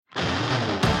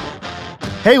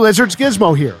Hey Lizards,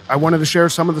 Gizmo here. I wanted to share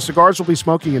some of the cigars we'll be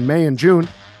smoking in May and June,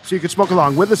 so you can smoke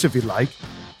along with us if you'd like.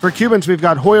 For Cubans, we've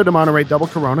got Hoyo de Monterrey Double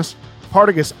Coronas,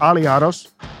 Partagas Aliados,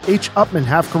 H. Upman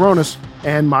Half Coronas,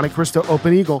 and Monte Cristo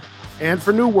Open Eagle. And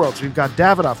for New Worlds, we've got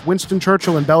Davidoff, Winston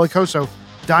Churchill, and Bellicoso,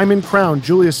 Diamond Crown,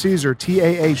 Julius Caesar,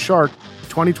 TAA Shark,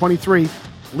 2023,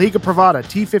 Liga Privada,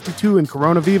 T52 in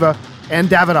Corona Viva, and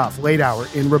Davidoff Late Hour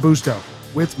in Robusto,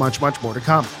 with much, much more to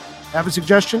come. Have a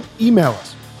suggestion? Email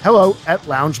us.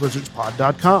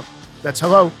 hello@loungelizardspod.com. That's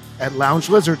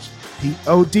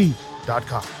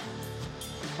hello@loungelizardspod.com.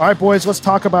 All right, boys, let's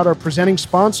talk about our presenting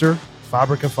sponsor,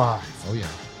 Fabrica 5. Oh, yeah.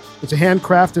 It's a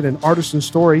handcrafted and artisan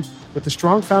story with the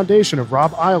strong foundation of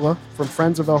Rob Isla from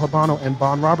Friends of El Habano and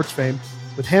Bon Roberts fame,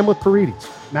 with Hamlet Paredes,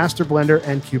 master blender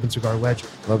and Cuban cigar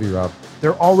legend. Love you, Rob.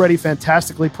 They're already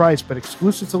fantastically priced, but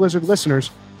exclusive to Lizard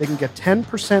listeners, they can get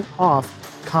 10% off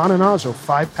Cananazo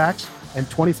 5-packs and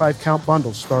 25-count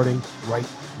bundles starting right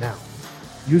now.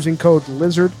 Using code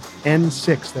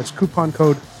LIZARDN6. That's coupon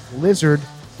code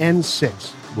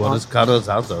LIZARDN6. What is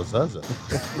Cananazo?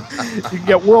 You can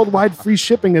get worldwide free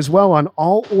shipping as well on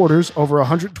all orders over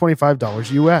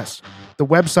 $125 US. The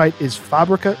website is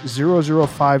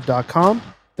Fabrica005.com.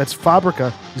 That's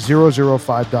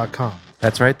Fabrica005.com.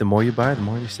 That's right. The more you buy, the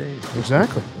more you save.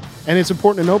 Exactly. And it's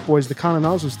important to note, boys, the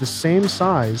Cananazo is the same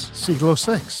size. Siglo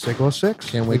 6. Siglo 6.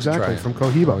 Can't wait to try it. From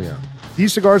Cohiba. Oh, yeah.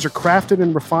 These cigars are crafted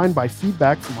and refined by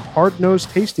feedback from a hard-nosed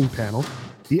tasting panel,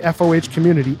 the FOH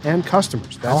community, and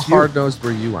customers. How That's you. hard-nosed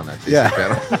were you on that tasting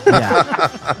panel?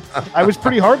 I was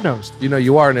pretty hard-nosed. You know,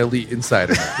 you are an elite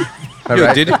insider. All Yo,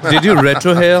 right? did you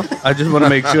retrohale? I just want to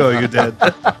make sure you did.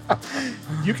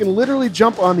 You can literally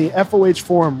jump on the FOH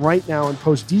forum right now and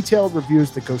post detailed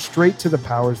reviews that go straight to the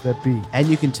powers that be. And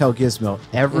you can tell Gizmo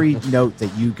every note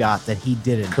that you got that he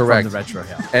didn't Correct. from the retro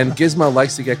hail. And Gizmo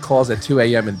likes to get calls at 2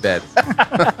 a.m. in bed.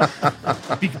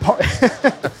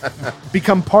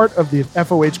 Become part of the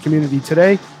FOH community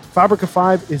today. Fabrica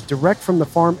 5 is direct from the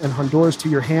farm in Honduras to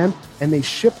your hand, and they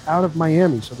ship out of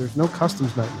Miami, so there's no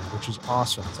customs nightmare, which is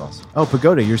awesome. That's awesome. Oh,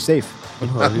 Pagoda, you're safe.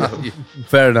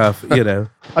 Fair enough, you know.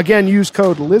 Again, use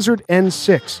code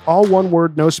LIZARDN6, all one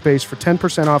word, no space, for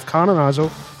 10% off Cananazo,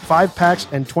 5-packs,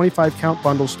 and 25-count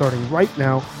bundles starting right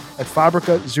now at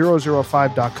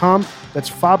Fabrica005.com. That's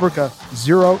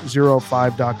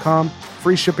Fabrica005.com.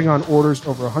 Free shipping on orders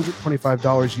over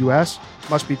 $125 US.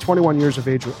 Must be 21 years of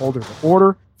age or older to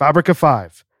order. Fabrica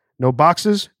 5. No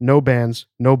boxes, no bands,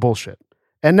 no bullshit.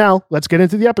 And now, let's get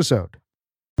into the episode.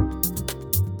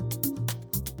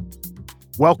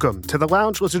 Welcome to the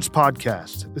Lounge Lizards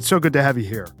podcast. It's so good to have you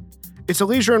here. It's a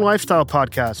leisure and lifestyle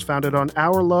podcast founded on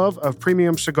our love of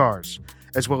premium cigars,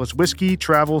 as well as whiskey,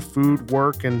 travel, food,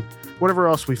 work, and whatever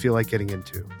else we feel like getting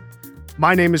into.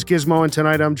 My name is Gizmo, and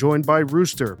tonight I'm joined by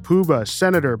Rooster, Pooba,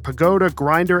 Senator, Pagoda,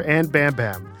 Grinder, and Bam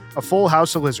Bam, a full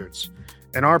house of lizards.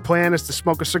 And our plan is to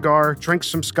smoke a cigar, drink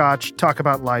some scotch, talk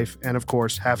about life, and of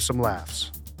course, have some laughs.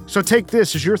 So take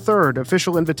this as your third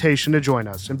official invitation to join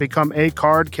us and become a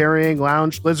card-carrying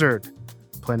lounge lizard.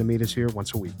 Plan to meet us here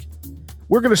once a week.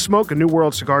 We're going to smoke a New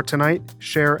World cigar tonight,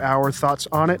 share our thoughts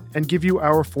on it, and give you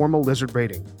our formal lizard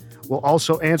rating. We'll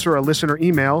also answer a listener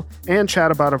email and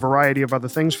chat about a variety of other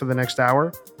things for the next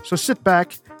hour. So sit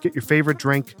back, get your favorite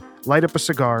drink, light up a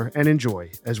cigar, and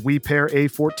enjoy as we pair a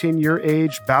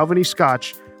 14-year-age Balvenie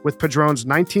Scotch with Padrón's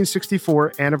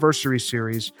 1964 anniversary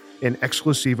series in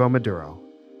Exclusivo Maduro.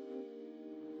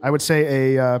 I would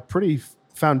say a pretty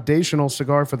foundational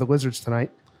cigar for the Lizards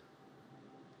tonight.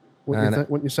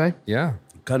 Wouldn't you say? Yeah,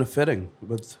 Kind of fitting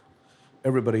with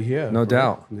everybody here. no right?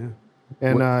 doubt. Yeah.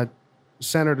 And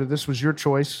Senator, this was your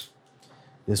choice.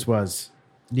 This was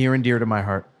near and dear to my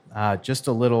heart. Just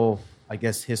a little, I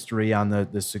guess, history on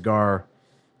the cigar.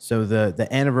 So the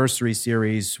anniversary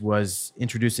series was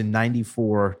introduced in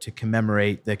 '94 to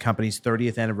commemorate the company's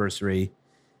 30th anniversary.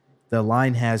 The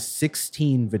line has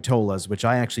 16 vitolas, which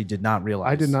I actually did not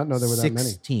realize. I did not know there were that many.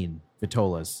 16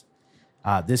 vitolas.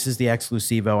 This is the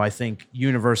Exclusivo. I think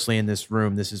universally in this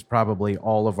room, this is probably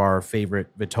all of our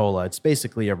favorite vitola. It's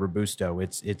basically a Robusto.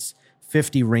 It's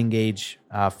 50 ring gauge,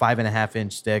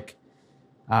 5.5-inch stick.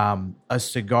 A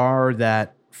cigar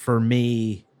that, for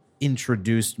me,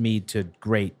 introduced me to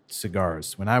great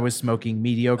cigars. When I was smoking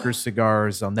mediocre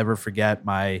cigars, I'll never forget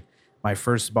my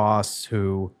first boss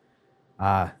who...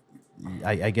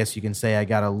 I guess you can say I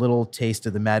got a little taste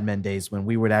of the Mad Men days when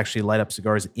we would actually light up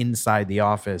cigars inside the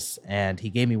office, and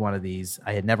he gave me one of these.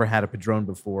 I had never had a Padrón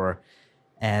before,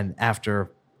 and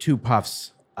after 2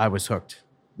 puffs, I was hooked.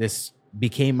 This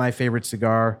became my favorite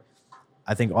cigar.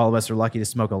 I think all of us are lucky to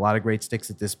smoke a lot of great sticks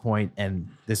at this point, and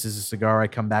this is a cigar I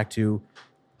come back to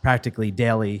practically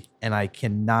daily, and I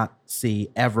cannot see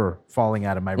ever falling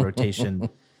out of my rotation.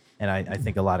 And I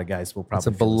think a lot of guys will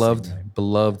probably. It's a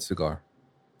beloved cigar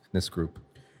in this group.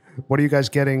 What are you guys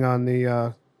getting on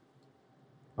the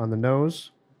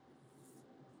nose?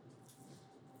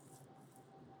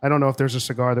 I don't know if there's a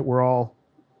cigar that we're all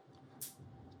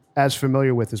as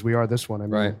familiar with as we are this one. I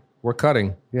mean, Right. We're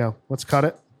cutting. Yeah, let's cut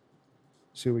it.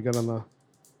 See what we got on the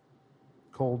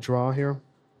cold draw here.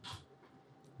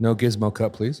 No gizmo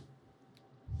cut, please.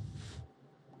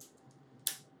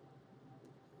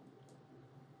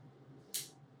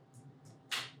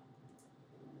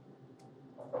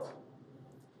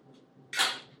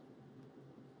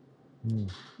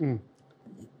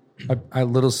 A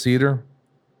little cedar.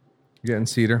 You're getting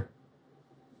cedar.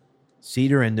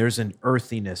 Cedar, and there's an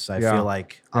earthiness, I Yeah. feel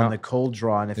like, on Yeah. the cold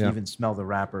draw. And if you Yeah. even smell the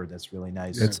wrapper, that's really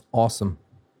nice. It's awesome.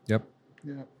 Yep.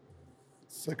 Yeah.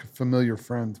 It's like a familiar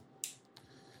friend.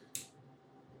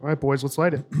 All right, boys, let's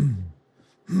light it.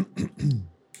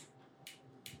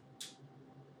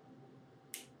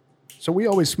 So we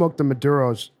always smoke the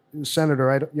Maduros.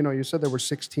 Senator, you said there were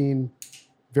 16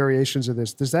 variations of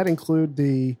this. Does that include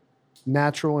the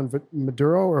natural and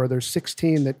Maduro, or are there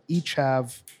 16 that each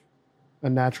have a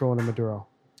natural and a Maduro?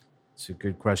 It's a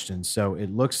good question. So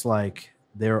it looks like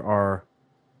there are.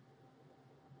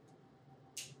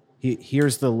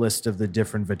 Here's the list of the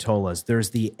different Vitolas. There's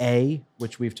the A,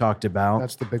 which we've talked about.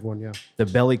 That's the big one, yeah. The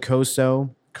Bellicoso,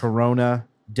 Corona,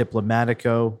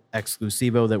 Diplomatico,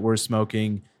 Exclusivo that we're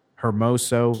smoking,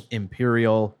 Hermoso,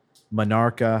 Imperial,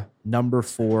 Monarca, Number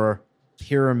 4,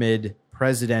 Pyramid,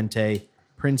 Presidente,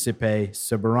 Principe,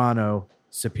 Soberano,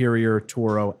 Superior,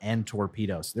 Toro, and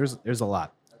Torpedoes. There's a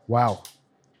lot. Wow.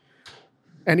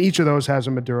 And each of those has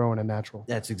a Maduro and a natural.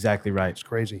 That's exactly right. It's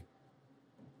crazy.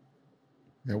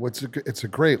 Yeah, it's a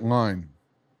great line.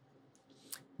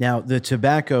 Now, the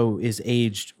tobacco is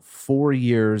aged 4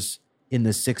 years in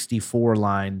the 64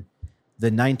 line. The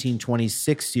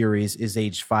 1926 series is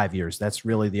aged 5 years. That's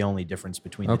really the only difference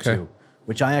between the two,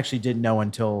 which I actually didn't know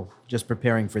until just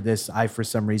preparing for this. I, for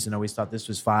some reason, always thought this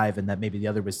was 5 and that maybe the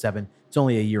other was 7. It's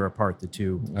only a year apart, the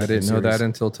two. I didn't know that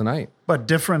until tonight. But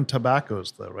different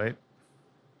tobaccos, though, right?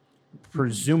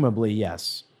 Presumably,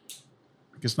 yes.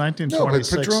 Because No, but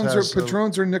 1926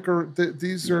 Padrones are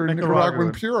these are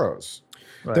Nicaraguan puros.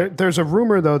 Right. There's a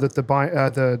rumor, though, that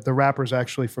the wrapper's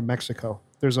actually from Mexico.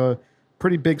 There's a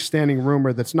pretty big standing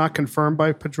rumor that's not confirmed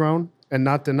by Padrón and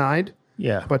not denied.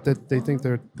 Yeah, but that they think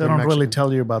they're they don't Mexican. really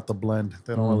tell you about the blend.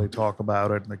 They don't really talk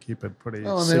about it, and they keep it pretty.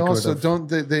 Oh, and they also don't.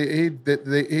 They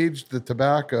aged the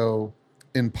tobacco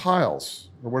in piles,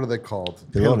 or what are they called?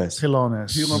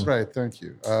 Pilones. Right. Thank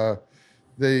you.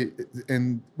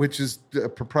 Which is a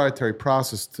proprietary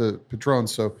process to Padrón.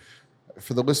 So,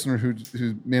 for the listener who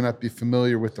may not be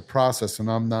familiar with the process, and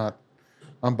I'm not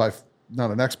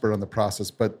an expert on the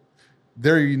process, but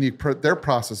their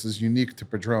process is unique to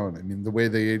Padrón. I mean, the way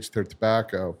they age their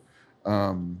tobacco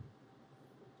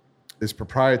is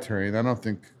proprietary, and I don't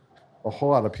think a whole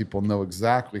lot of people know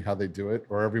exactly how they do it,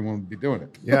 or everyone would be doing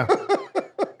it. Yeah,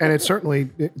 and it certainly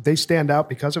they stand out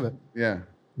because of it. Yeah,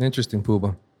 Interesting,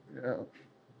 Puba. yeah.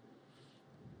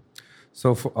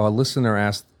 So a listener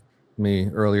asked me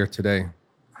earlier today,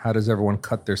 how does everyone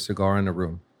cut their cigar in a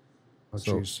room? Oh,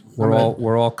 So jeez.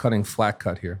 we're all cutting flat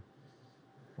cut here.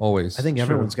 Always. I think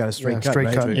everyone's got a straight cut, straight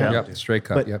right? cut, yeah. Yep, straight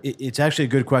cut. But Yep. it's actually a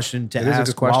good question to It is a ask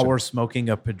good question. while we're smoking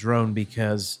a Padrón,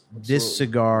 because this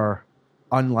cigar,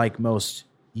 unlike most,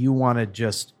 you want to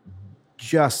just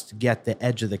get the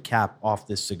edge of the cap off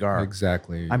this cigar.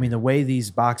 Exactly. I mean, the way these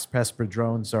box press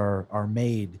Padrones are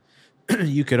made,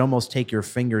 you could almost take your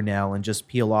fingernail and just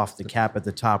peel off the cap at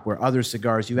the top, where other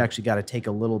cigars, you actually got to take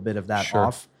a little bit of that Sure.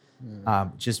 off.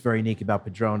 Just very unique about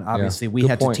Padrón. Obviously, we Good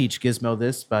had point. to teach Gizmo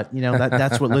this, but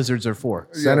that's what lizards are for.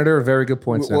 Senator, very good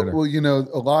point, Senator. Well,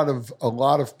 a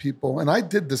lot of people, and I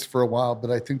did this for a while, but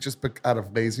I think just out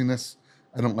of laziness,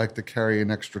 I don't like to carry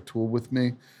an extra tool with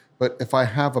me. But if I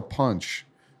have a punch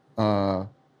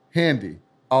handy,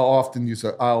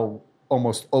 I'll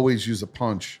almost always use a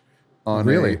punch on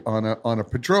Really? on a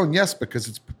Padrón. Yes,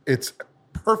 because it's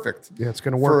perfect. Yeah, it's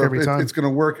going to work every time. It's going to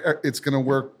work. It's going to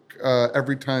work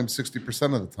every time,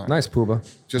 60% of the time. Nice, Puba.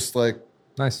 Just like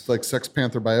Nice. like Sex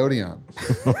Panther by Odeon.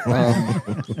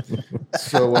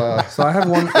 So So I have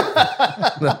one.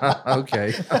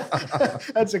 Okay.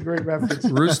 That's a great reference.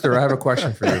 Rooster, I have a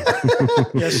question for you.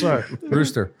 Yes, sir.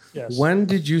 Rooster, Yes. when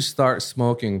did you start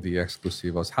smoking the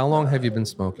Exclusivos? How long have you been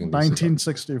smoking these?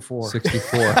 1964.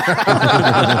 64.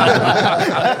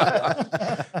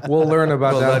 We'll learn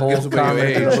about Well, that that whole gives away your comment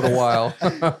in a age. little while.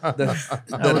 That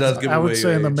does give I away would say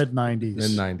your in the age. mid 90s.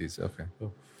 In 90s, okay.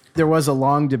 There was a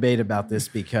long debate about this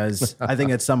because I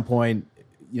think at some point,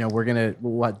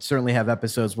 we'll certainly have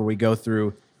episodes where we go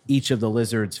through each of the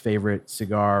lizard's favorite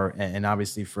cigar, and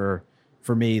obviously for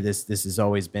me, this has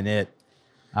always been it.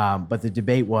 But the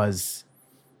debate was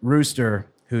Rooster,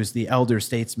 who's the elder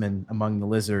statesman among the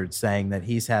lizards, saying that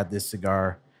he's had this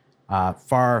cigar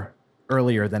far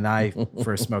earlier than I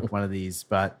first smoked one of these.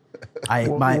 But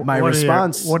my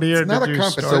response. What year It's not did a you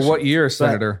competition. So what year,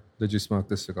 Senator, did you smoke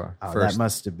this cigar? That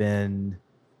must have been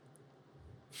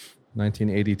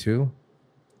 1982?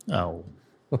 Oh.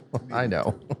 I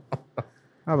know.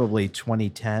 probably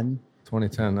 2010.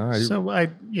 2010. All right. So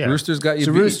Rooster's got you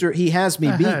So beat. Rooster, he has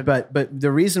me beat, Ahead. but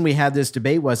the reason we had this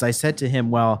debate was I said to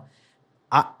him, well,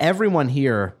 everyone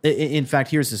here, in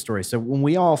fact, here's the story. So when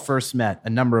we all first met, a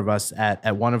number of us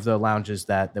at one of the lounges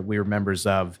that we were members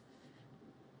of,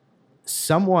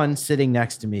 someone sitting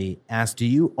next to me asked, do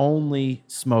you only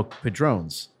smoke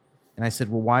Padrones? And I said,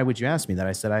 well, why would you ask me that?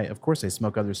 I said, of course I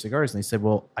smoke other cigars. And they said,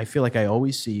 well, I feel like I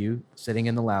always see you sitting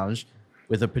in the lounge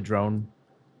with a Padron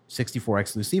 64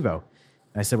 Exclusivo.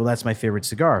 And I said, well, that's my favorite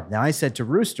cigar. Now I said to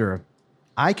Rooster,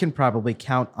 I can probably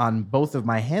count on both of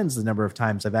my hands the number of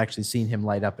times I've actually seen him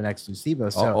light up an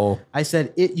Exclusivo. So I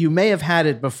said, you may have had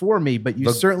it before me, but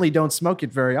you certainly don't smoke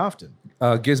it very often.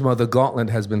 Gizmo, the gauntlet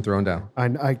has been thrown down.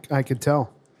 I could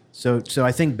tell. So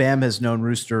I think Bam has known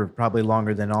Rooster probably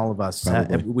longer than all of us.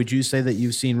 Would you say that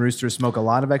you've seen Rooster smoke a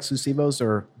lot of Exclusivos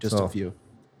or just a few?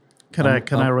 Can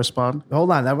I respond?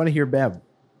 Hold on. I want to hear Bam.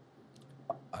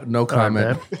 No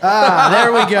comment.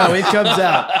 There we go. It comes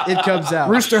out. It comes out.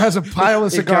 Rooster has a pile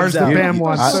of cigars that out. Bam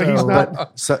wants, so he's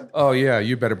not. Oh, yeah.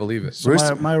 You better believe it.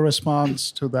 So my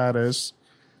response to that is,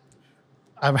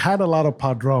 I've had a lot of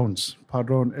Padrones.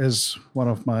 Padron is one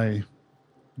of my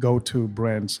go-to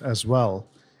brands as well.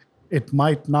 It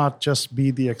might not just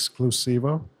be the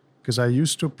Exclusivo, because I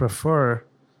used to prefer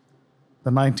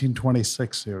the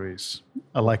 1926 series.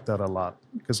 I like that a lot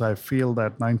because I feel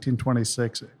that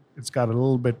 1926, it's got a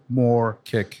little bit more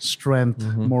Kick. strength,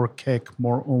 more kick,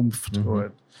 more oomph to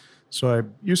it. So I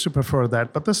used to prefer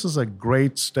that. But this is a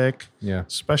great stick,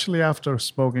 especially after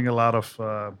smoking a lot of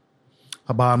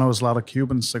Habanos, a lot of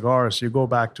Cuban cigars. You go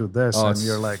back to this and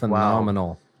you're like,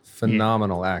 phenomenal.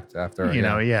 Phenomenal act after.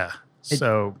 Yeah.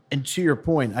 So, and to your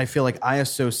point, I feel like I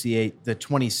associate the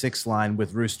 26 line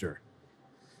with Rooster.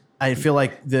 I feel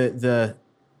like the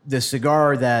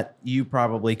cigar that you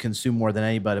probably consume more than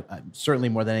anybody, certainly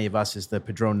more than any of us, is the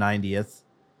Padron 90th.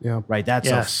 Yeah. Right. That's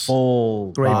a Yes.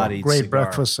 full-bodied great cigar.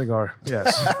 breakfast cigar.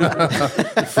 Yes.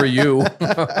 For you.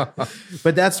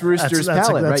 But that's Rooster's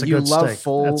palate, right? a You good love stick.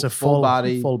 full, That's a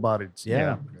full-bodied. full-bodied.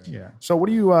 Yeah. Yeah. So what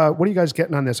are you guys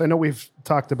getting on this? I know we've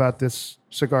talked about this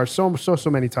cigar so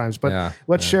many times, but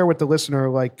let's share with the listener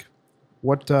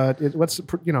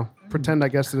pretend I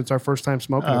guess that it's our first time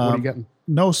smoking it. What are you getting?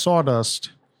 No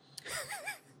sawdust.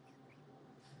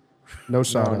 No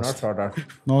sawdust.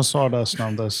 No sawdust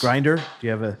on this. Grinder, do you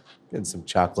have a Getting some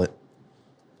chocolate.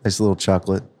 Nice little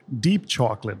chocolate. Deep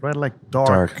chocolate, right? Like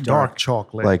dark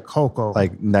chocolate, Like cocoa,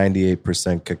 Like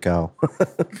 98% cacao.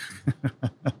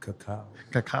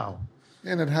 cacao.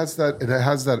 And it has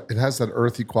that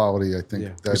earthy quality. I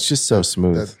think that, It's just so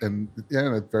smooth. and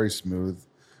it's very smooth.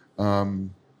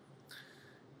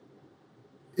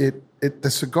 The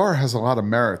cigar has a lot of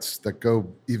merits that go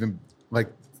even like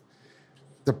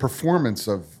the performance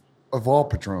of all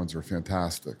Padrones are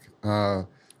fantastic.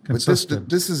 Consistent. But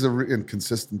this is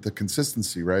inconsistent. The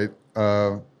consistency, right?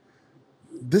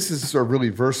 This is a really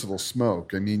versatile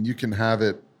smoke. I mean, you can have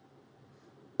it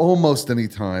almost any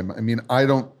time. I mean, I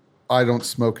don't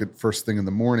smoke it first thing in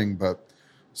the morning, but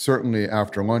certainly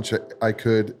after lunch, I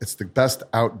could. It's the best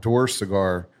outdoor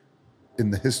cigar in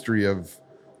the history of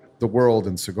the world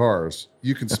in cigars.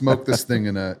 You can smoke this thing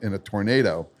in a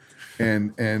tornado,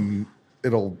 and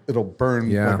it'll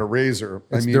burn like a razor.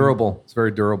 It's durable. It's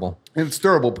very durable. And it's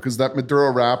durable because that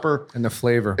Maduro wrapper And the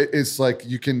flavor. it's like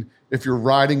you can, if you're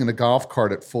riding in a golf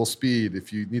cart at full speed,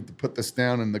 if you need to put this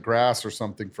down in the grass or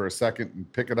something for a second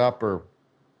and pick it up,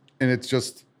 and it's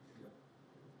just,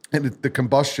 the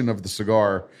combustion of the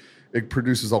cigar, it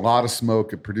produces a lot of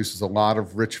smoke. It produces a lot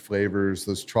of rich flavors,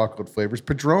 those chocolate flavors,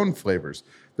 Padron flavors.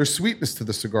 There's sweetness to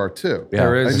the cigar too. Yeah,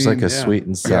 There is. It's like a sweet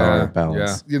and sour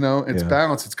balance. It's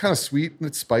balanced. It's kind of sweet and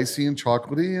it's spicy and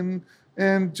chocolatey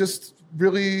and just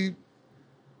really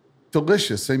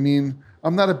delicious. I mean,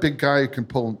 I'm not a big guy who can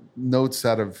pull notes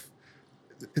out of.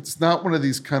 It's not one of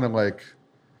these kind of like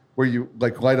where you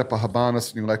like light up a Habanos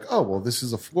and you're like, oh well, this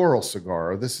is a floral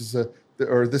cigar, or this is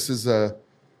a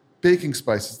baking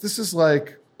spices. This is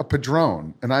like a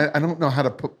Padron, and I don't know how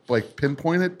to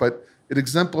pinpoint it, but it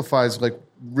exemplifies like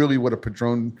really what a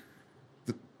Padron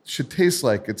should taste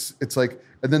like. It's like,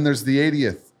 and then there's the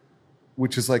 80th,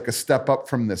 which is like a step up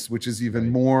from this, which is even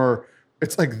more.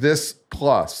 It's like this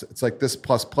plus. It's like this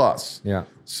plus plus. Yeah.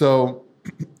 So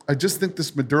I just think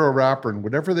this Maduro wrapper and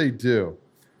whatever they do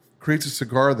creates a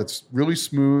cigar that's really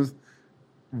smooth,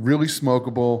 really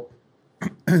smokable,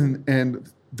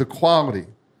 and the quality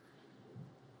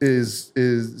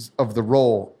is of the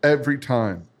roll every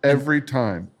time. Every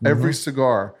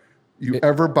cigar you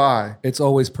ever buy. It's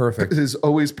always perfect. It is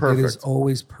always perfect. It is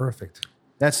always perfect.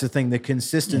 That's the thing, the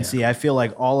consistency. I feel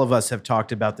like all of us have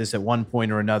talked about this at one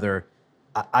point or another.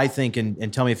 I think,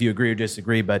 and tell me if you agree or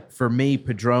disagree, but for me,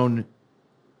 Padrón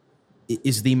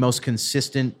is the most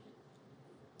consistent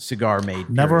cigar made.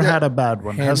 Never had a bad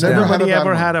one. Has down. anybody Never had a bad ever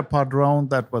one. had a Padrón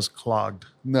that was clogged?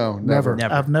 No, never.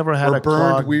 Never. I've never had Or a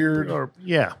burned clogged weird.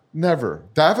 Never.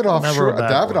 Davidoff, Never sure. a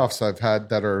bad Davidoffs I've had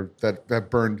that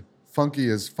burned funky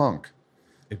as funk.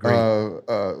 Agreed.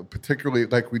 Particularly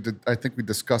like we did. I think we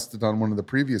discussed it on one of the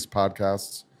previous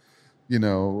podcasts. You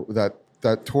know,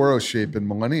 that Toro shape in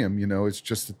Millennium. You know, it's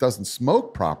just it doesn't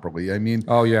smoke properly. I mean,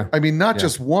 Oh, yeah. I mean, not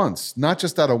just once, not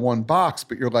just out of one box,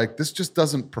 but you're like, this just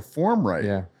doesn't perform right.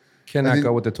 Yeah. Cannot then-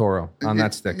 go with the Toro on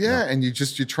that stick. Yeah, No. and you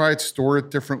try it, store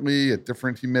it differently at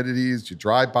different humidities. You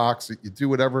dry box it, you do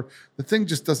whatever. The thing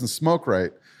just doesn't smoke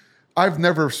right. I've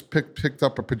never picked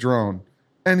up a Padrón,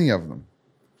 any of them,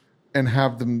 and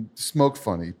have them smoke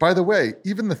funny. By the way,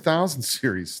 even the 1000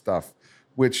 series stuff,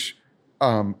 which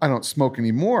I don't smoke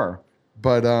anymore,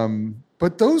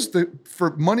 but those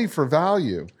for money for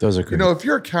value. Those are great. You know, if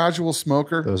you're a casual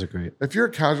smoker, Those are great. if you're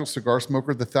a casual cigar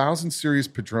smoker, the 1000 series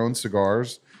Padrón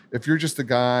cigars, if you're just a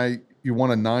guy, you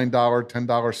want a $9,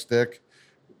 $10 stick,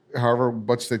 however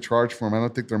much they charge for them, I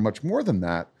don't think they're much more than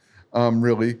that,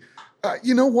 really.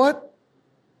 You know what?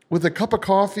 With a cup of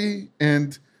coffee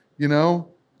and, you know,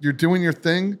 you're doing your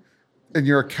thing and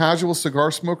you're a casual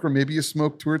cigar smoker, maybe you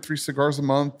smoke 2 or 3 cigars a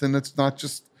month and it's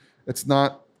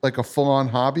not like a full-on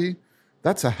hobby.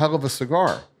 That's a hell of a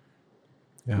cigar.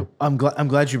 Yeah. I'm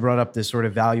glad you brought up this sort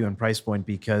of value and price point,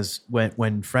 because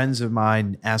when friends of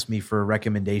mine ask me for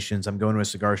recommendations, I'm going to a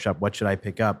cigar shop, what should I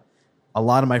pick up? A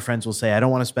lot of my friends will say, I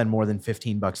don't want to spend more than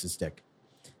 $15 a stick.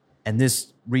 And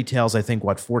this retails, I think,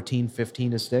 what, 14,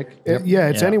 15 a stick? Yeah,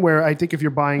 it's Yeah. anywhere. I think if you're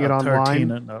buying it 13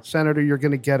 online, and up. Senator, you're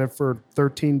going to get it for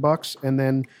 $13. And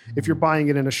then if you're buying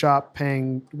it in a shop,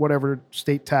 paying whatever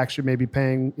state tax you may be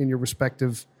paying in your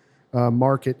respective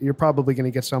market, you're probably going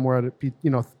to get somewhere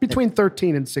at between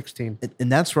 13 and 16.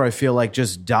 And that's where I feel like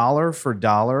just dollar for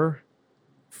dollar,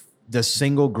 the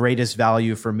single greatest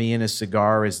value for me in a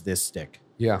cigar is this stick.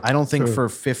 Yeah. I don't think for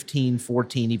 15,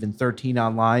 14, even 13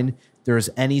 online, there is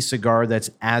any cigar that's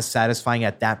as satisfying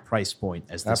at that price point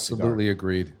as this Absolutely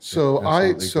agreed. So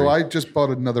Absolutely I agreed. just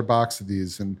bought another box of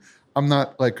these, and I'm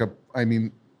not like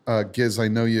Giz, I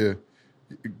know you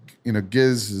know,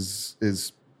 Giz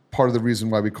is part of the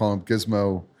reason why we call him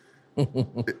Gizmo.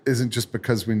 It isn't just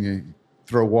because when you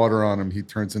throw water on him, he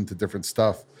turns into different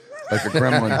stuff, like a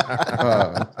gremlin,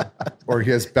 or he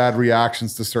has bad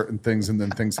reactions to certain things, and then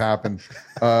things happen.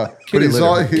 But he's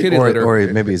all, Kitty Or, litter. or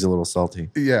maybe he's a little salty.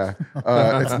 yeah,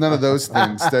 it's none of those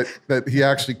things that he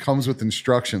actually comes with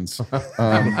instructions,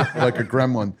 like a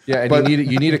gremlin. Yeah, and But-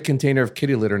 you need a container of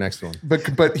kitty litter next to him.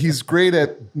 But he's great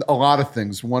at a lot of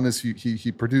things. One is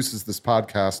he produces this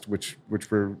podcast, which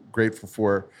we're grateful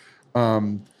for,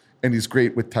 and he's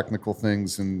great with technical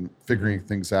things and figuring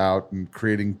things out and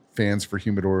creating fans for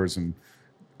humidors and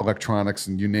electronics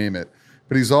and you name it.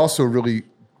 But he's also really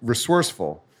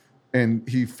resourceful, and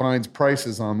he finds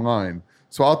prices online.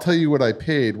 So I'll tell you what I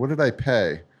paid. What did I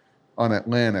pay on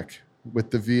Atlantic with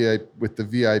the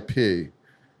VIP?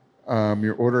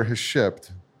 Your order has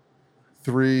shipped.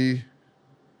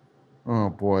 Oh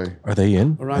boy. Are they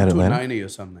in Around at Atlanta? 290 or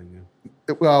something. Yeah.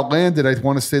 Well, landed. I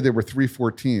want to say they were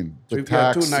 314. With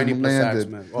tax 290 and plus tax, landed.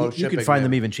 man. Well, You shipping, could find yeah.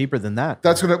 them even cheaper than that.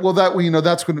 That's gonna. Well, that you know.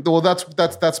 That's gonna. Well,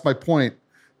 that's my point.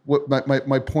 What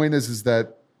my point is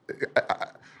that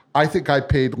I think I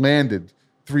paid landed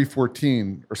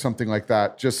 314 or something like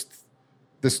that just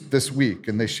this week,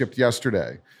 and they shipped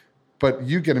yesterday. But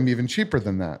you get them even cheaper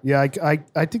than that. Yeah,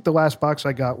 I think the last box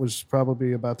I got was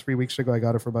probably about 3 weeks ago. I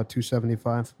got it for about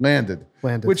 $275. Landed,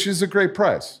 Landed. which is a great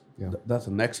price. That's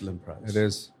an excellent price. It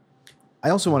is. I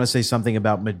also want to say something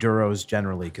about Maduros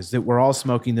generally, because we're all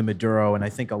smoking the Maduro, and I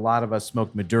think a lot of us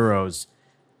smoke Maduros.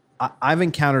 I've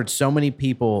encountered so many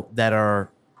people that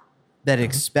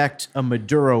expect a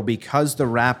Maduro, because the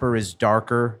wrapper is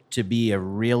darker, to be a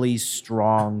really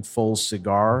strong, full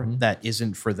cigar that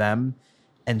isn't for them.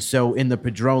 And so in the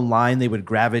Padrón line, they would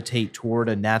gravitate toward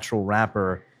a natural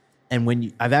wrapper.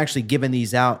 And I've actually given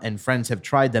these out and friends have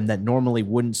tried them that normally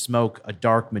wouldn't smoke a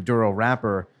dark Maduro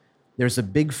wrapper. There's a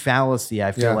big fallacy,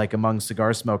 I feel like, among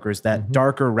cigar smokers that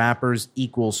darker wrappers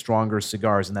equal stronger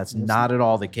cigars. And that's not at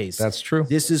all the case. That's true.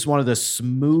 This is one of the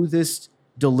smoothest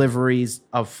deliveries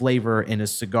of flavor in a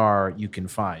cigar you can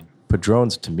find.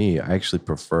 Padrones, to me, I actually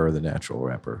prefer the natural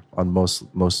wrapper on most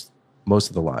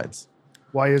of the lines.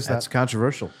 Why is that? That's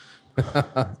controversial.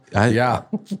 I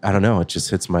don't know. It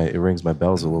just it rings my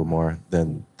bells a little more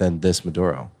than this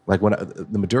Maduro. Like when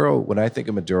I think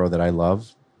of Maduro that I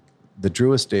love, the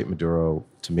Drew Estate Maduro,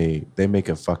 to me, they make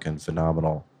a fucking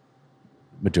phenomenal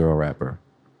Maduro wrapper.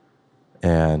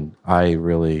 And I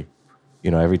really,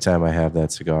 every time I have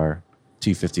that cigar,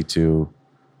 T52,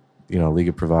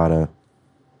 Liga Privada,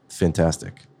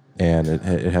 fantastic. And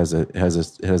it has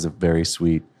a very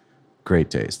sweet, great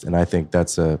taste. And I think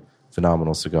that's a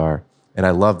phenomenal cigar. And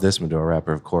I love this Maduro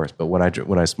wrapper, of course. But when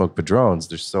I smoke Padrones,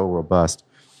 they're so robust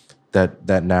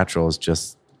that natural is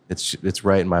just it's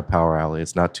right in my power alley.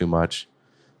 It's not too much.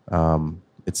 It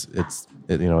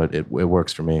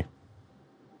works for me.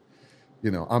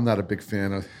 I'm not a big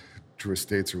fan of Drew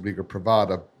Estates or Liga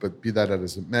Privada, but be that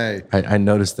as it may. I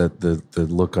noticed that the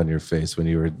look on your face when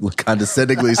you were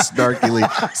condescendingly, snarkily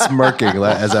smirking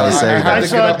as I was saying that. I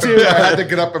saw it too. I had to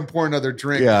get up and pour another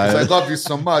drink because I love you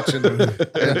so much. And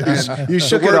you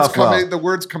shook it off well. The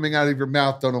words coming out of your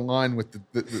mouth don't align with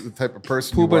the type of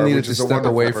person you Puba are. needed to step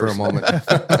away for a moment.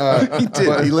 He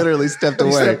did. He literally stepped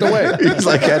away. He's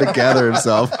like had to gather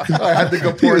himself. I had to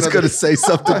go pour He was going to say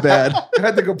something bad. I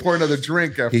had to go pour another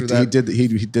drink after that. He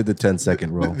did the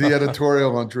 10-second rule. The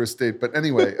editorial on Drew Estate. But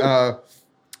anyway,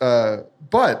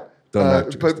 but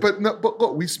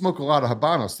look, we smoke a lot of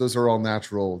Habanos. Those are all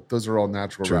natural.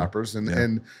 True. Wrappers,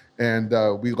 and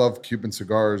we love Cuban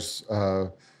cigars.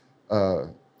 But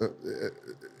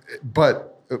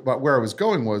where I was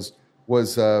going was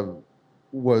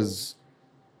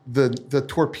the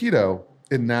torpedo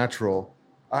in natural.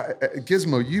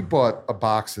 Gizmo, you bought a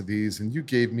box of these, and you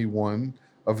gave me one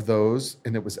of those,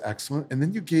 and it was excellent. And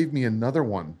then you gave me another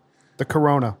one, The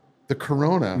Corona.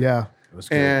 Yeah, It was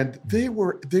good. and they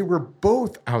were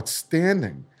both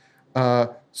outstanding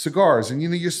cigars. And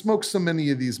you smoke so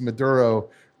many of these Maduro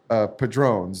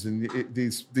Padrones and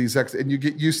and you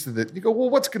get used to that. You go, well,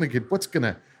 what's gonna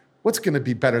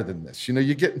be better than this?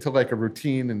 You get into like a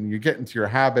routine and you get into your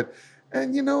habit.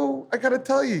 And I got to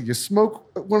tell you, you smoke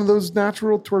one of those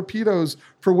natural torpedoes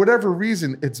for whatever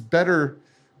reason, it's better.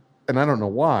 And I don't know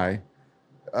why,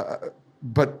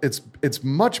 but it's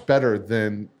much better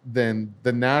than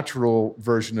the natural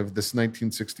version of this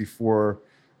 1964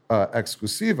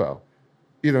 Exclusivo.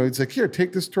 It's like, here,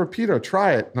 take this torpedo,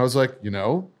 try it. And I was like,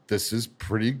 this is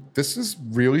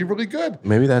really, really good.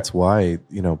 Maybe that's why,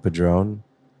 Padrón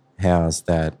has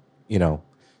that,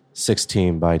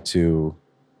 16x2,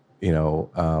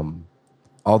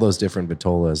 all those different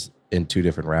Vitolas in two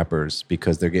different wrappers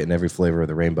because they're getting every flavor of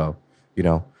the rainbow,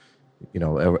 a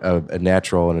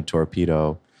natural and a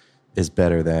torpedo is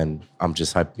better than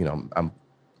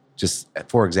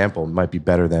for example, might be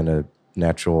better than a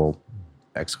natural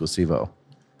Exclusivo,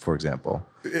 for example.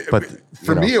 But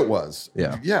for me, it was.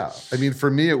 Yeah. I mean,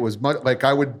 for me, it was much like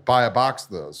I would buy a box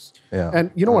of those. Yeah.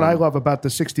 And what I love about the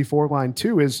 64 line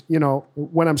too is,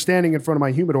 when I'm standing in front of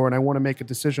my humidor and I want to make a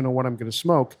decision on what I'm going to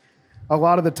smoke, a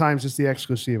lot of the times it's the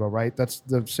Exclusivo, right? That's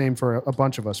the same for a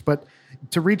bunch of us. But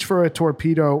to reach for a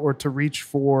torpedo or to reach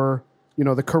for,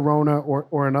 the Corona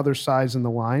or another size in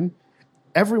the line,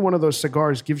 every one of those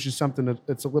cigars gives you something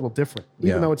that's a little different,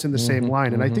 even though it's in the same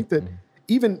line. And I think that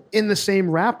even in the same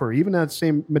wrapper, even that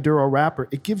same Maduro wrapper,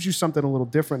 it gives you something a little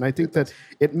different. And I think that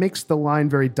it makes the line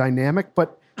very dynamic,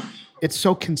 but it's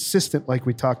so consistent, like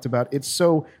we talked about. It's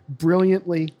so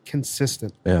brilliantly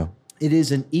consistent. Yeah. It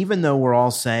is, and even though we're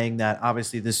all saying that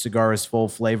obviously this cigar is full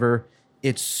flavor,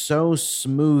 it's so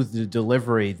smooth, the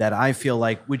delivery, that I feel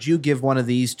like, would you give one of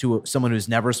these to someone who's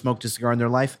never smoked a cigar in their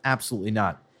life? Absolutely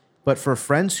not. But for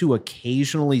friends who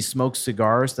occasionally smoke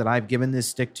cigars that I've given this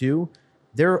stick to,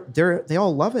 they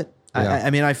all love it. Yeah. I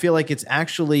mean, I feel like it's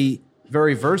actually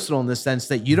very versatile in the sense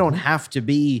that you don't have to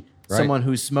be someone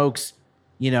who smokes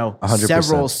 100%.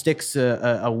 several sticks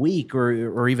a week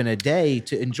or even a day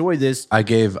to enjoy this. I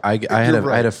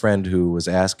had a friend who was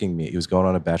asking me. He was going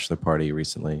on a bachelor party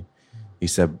recently. He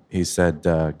said,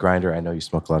 Grinder, I know you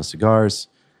smoke a lot of cigars.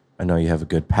 I know you have a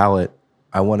good palate.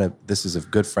 This is a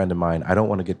good friend of mine. I don't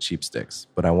want to get cheap sticks,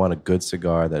 but I want a good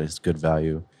cigar that is good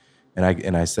value.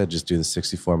 And I said, just do the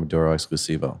 64 Maduro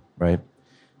Exclusivo, right?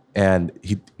 And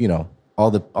he,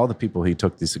 all the people he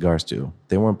took these cigars to,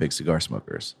 they weren't big cigar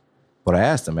smokers. But I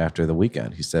asked him after the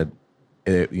weekend. He said,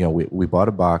 we bought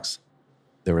a box.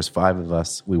 There was 5 of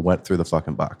us. We went through the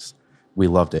fucking box. We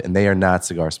loved it, and they are not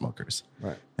cigar smokers.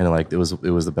 Right. And like it was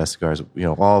the best cigars. You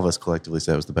know, all of us collectively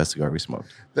said it was the best cigar we smoked.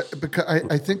 Because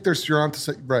I think you're on to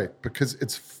say right, because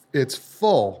it's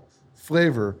full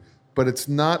flavor, but it's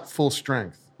not full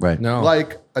strength. Right. No.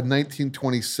 Like a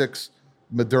 1926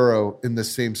 Maduro in the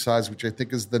same size, which I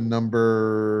think is the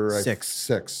number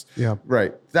 6. Yeah.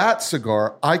 Right. That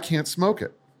cigar, I can't smoke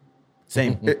it.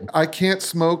 Same. I can't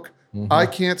smoke. I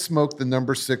can't smoke the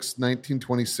number 6,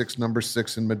 1926 number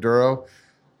 6 in Maduro.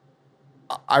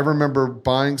 I remember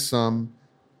buying some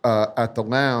at the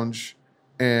lounge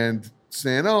and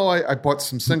saying, "Oh, I bought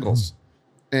some singles,"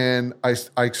 and I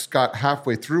got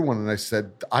halfway through one and I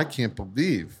said, "I can't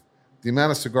believe the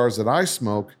amount of cigars that I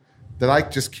smoke that I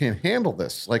just can't handle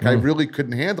this. Like I really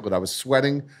couldn't handle it. I was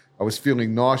sweating. I was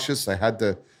feeling nauseous. I had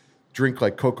to drink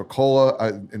like Coca-Cola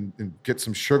and get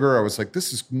some sugar. I was like,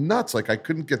 this is nuts. Like I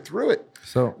couldn't get through it.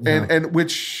 So And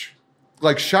which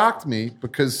like shocked me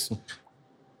because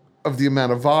of the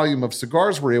amount of volume of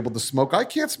cigars we're able to smoke. I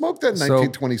can't smoke that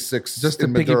 1926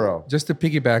 in Maduro. Just to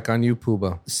piggyback on you,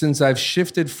 Puba, since I've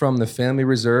shifted from the Family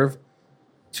Reserve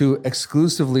to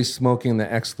exclusively smoking the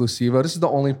Exclusivo, this is the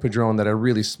only Padrón that I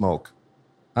really smoke.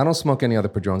 I don't smoke any other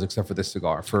Padrones except for this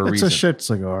cigar for a reason. It's a shit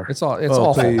cigar. It's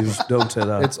awful. Please don't say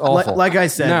that. It's awful. Like I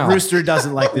said, Now- Rooster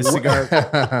doesn't like this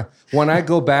cigar. When I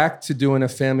go back to doing a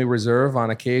Family Reserve on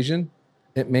occasion,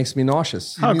 it makes me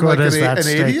nauseous. How mean good like is an that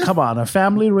 80th? steak? Come on, a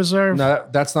family reserve? No,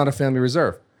 that's not a Family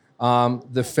Reserve.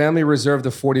 The Family Reserve, the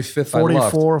 45th, I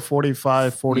loved. 44,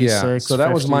 45, 46. Yeah, so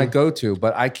that was 50. my go-to,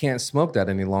 but I can't smoke that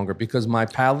any longer because my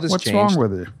palate has What's changed. wrong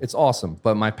with you? It's awesome,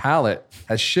 but my palate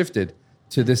has shifted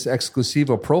to this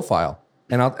Exclusivo profile.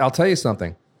 And I'll tell you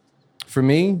something. For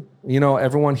me, you know,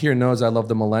 everyone here knows I love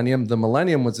the Millennium. The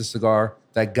Millennium was a cigar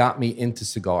that got me into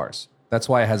cigars. That's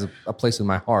why it has a place in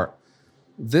my heart.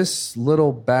 This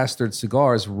little bastard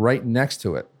cigar is right next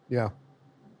to it. Yeah.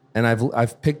 And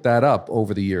I've picked that up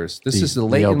over the years. This is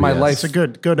late in my LBS. life. It's a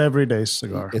good everyday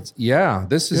cigar.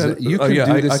 This is you I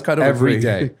can do this kind of every agree.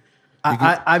 day.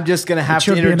 I'm just going to have It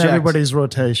should to be in interject. everybody's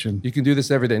rotation. You can do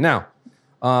this every day. Now,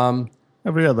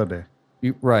 Every other day.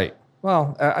 right.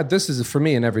 Well, this is for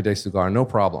me an everyday cigar. No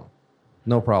problem.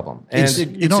 No problem. And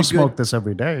You don't smoke this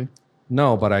every day.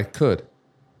 no, but I could.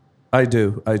 I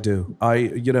do. I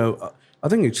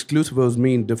think exclusivos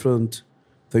mean different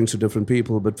things to different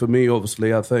people. But for me,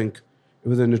 obviously, I think it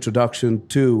was an introduction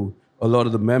to a lot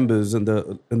of the members in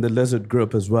the Lizard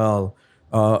group as well.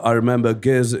 I remember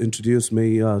Giz introduced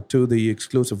me to the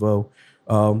Exclusivo.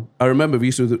 I remember we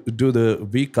used to do the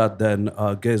V-cut then,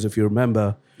 Giz, if you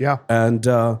remember. Yeah. And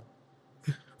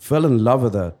fell in love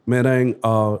with that. Meaning,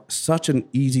 such an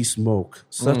easy smoke,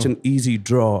 such an easy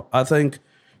draw. I think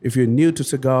if you're new to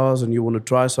cigars and you want to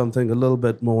try something a little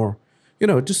bit more,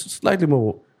 just slightly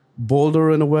more bolder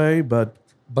in a way, but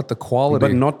the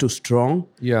quality, not too strong.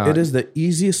 Yeah. It is the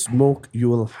easiest smoke you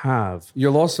will have.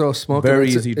 You'll also smoke Very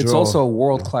it. easy It's draw. also a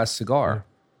world-class cigar.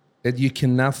 You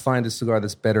cannot find a cigar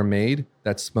that's better made,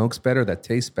 that smokes better, that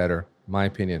tastes better, in my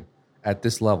opinion, at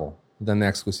this level than the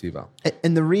Exclusivo.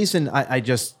 And the reason I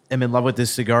just am in love with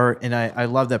this cigar, and I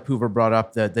love that Poover brought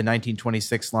up the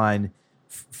 1926 line.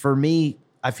 For me,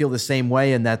 I feel the same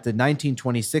way in that the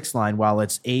 1926 line, while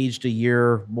it's aged a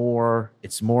year more,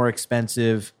 it's more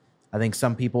expensive. I think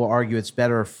some people argue it's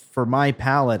better. For my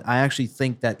palate, I actually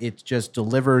think that it just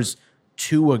delivers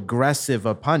too aggressive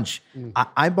a punch.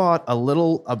 I bought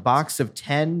a box of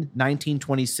 10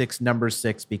 1926 number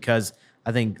 6 because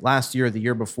I think last year or the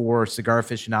year before, Cigar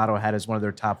Aficionado had as one of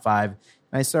their top 5. And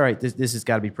I said, all right, this has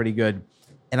got to be pretty good.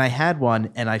 And I had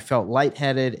one and I felt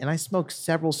lightheaded and I smoked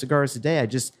several cigars a day.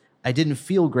 I didn't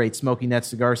feel great smoking that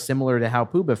cigar, similar to how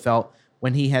Puba felt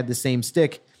when he had the same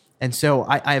stick. And so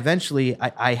I eventually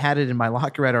had it in my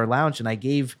locker at our lounge and I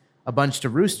gave a bunch to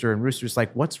Rooster, and Rooster's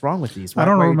like, what's wrong with these? I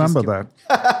don't why are you just remember giving-"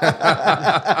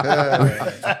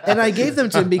 that. And I gave them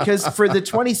to him because for the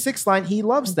 26 line, he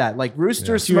loves that. Like Rooster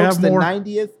Do you smokes have the more?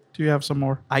 90th. Do you have some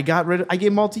more? I gave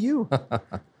them all to you. Yeah, I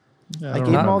don't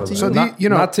gave them all remember to that. you.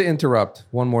 So Not to interrupt,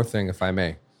 one more thing, if I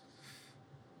may.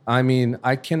 I mean,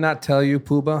 I cannot tell you,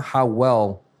 Puba, how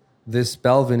well this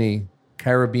Balvenie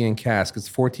Caribbean cask, it's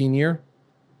 14 year,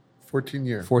 14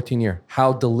 year.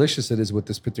 how delicious it is with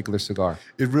this particular cigar.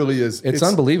 It really is. It's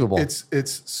unbelievable. It's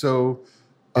so.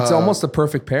 It's almost a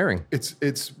perfect pairing.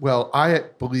 Well, I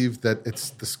believe that it's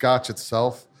the Scotch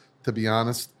itself, to be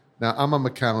honest. Now, I'm a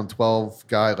Macallan 12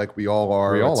 guy like we all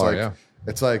are. We all It's are, like, yeah.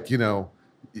 It's like,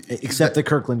 Except the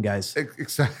Kirkland guys.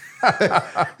 Exactly.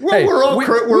 Hey, we're all we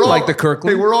like the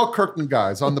Kirkland. Hey, we're all Kirkland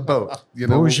guys on the boat. You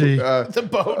know, Bougie. The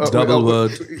boat. Double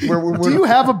word. Do you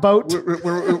have a boat?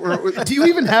 Do you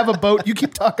even have a boat? You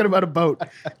keep talking about a boat.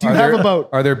 Do you have a boat?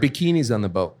 Are there bikinis on the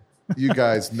boat? You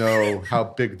guys know how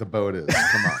big the boat is.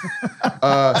 Come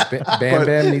on.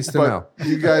 Bam needs to know.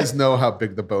 You guys know how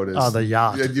big the boat is. Oh, the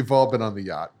yacht. You've all been on the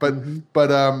yacht.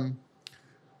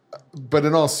 But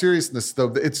in all seriousness,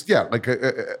 though, it's like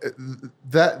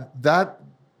that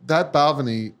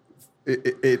Balvenie,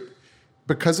 it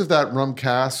because of that rum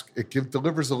cask, it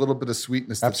delivers a little bit of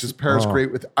sweetness that just pairs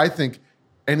great with, I think,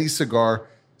 any cigar.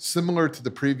 Similar to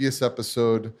the previous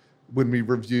episode when we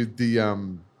reviewed the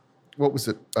what was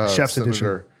it? Chef's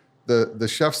Senator? The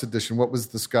Chef's Edition. What was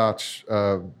the Scotch?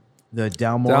 The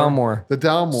Dalmore. Dalmore. The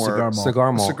Dalmore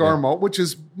Cigar malt. which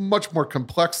is much more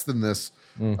complex than this,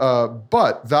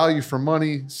 but value for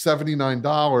money,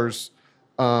 $79.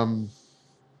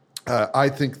 I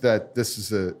think that this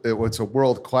is it's a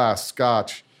world class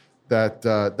Scotch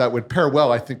that would pair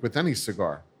well, I think, with any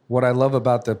cigar. What I love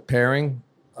about the pairing,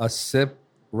 a sip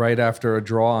right after a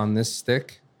draw on this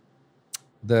stick,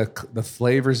 the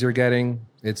flavors you're getting,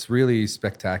 it's really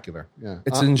spectacular. Yeah.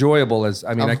 It's enjoyable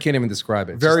I can't even describe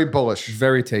it. It's Very just bullish.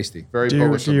 very tasty. Very Do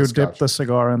bullish. you on the dip Scotch. the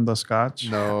cigar in the Scotch?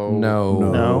 No.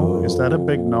 No? Is that a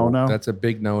big no-no? That's a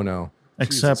big no-no.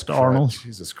 Except Jesus Christ. Arnold.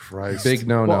 Jesus Christ. Big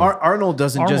no-no. Well, Arnold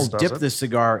doesn't Arnold just does dip it. the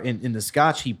cigar in the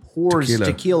Scotch. He pours Tequila.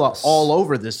 tequila all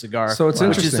over the cigar, So it's which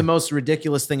is interesting. the most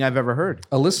ridiculous thing I've ever heard.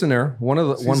 A listener,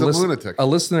 lunatic. a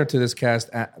listener to this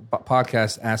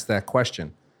podcast asked that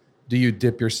question. Do you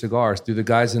dip your cigars? Do the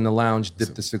guys in the lounge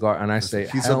dip the cigar? And I say,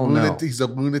 hell no. He's a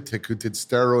lunatic who did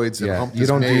steroids and Yeah, humped you his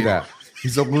don't do maid. that.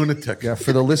 He's a lunatic. Yeah,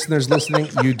 for the listeners listening,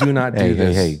 you do not do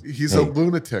this. Hey, He's a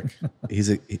lunatic.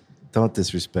 don't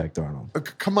disrespect Arnold.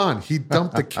 Come on. He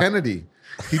dumped a Kennedy.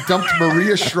 He dumped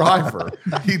Maria Shriver.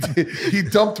 He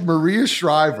dumped Maria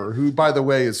Shriver, who, by the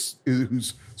way,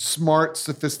 who's smart,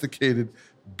 sophisticated,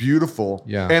 beautiful,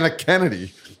 Yeah. and a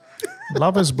Kennedy.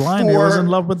 Love is blind. He was in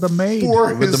love with the maid.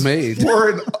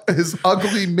 For his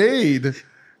ugly maid,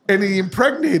 and he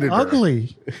impregnated her.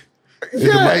 Ugly.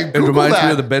 Yeah, It Google reminds that.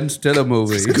 me of the Ben Stiller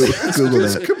movie.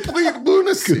 It's complete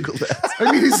lunacy.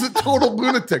 I mean, he's a total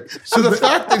lunatic. So the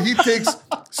fact that he takes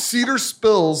cedar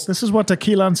spills, This is what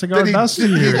tequila and cigar Then he- does to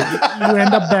you. You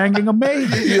end up banging a maid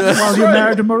while you're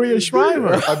married to Maria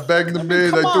Shriver. I banged the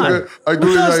maid. Come on.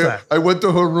 Who does that? I went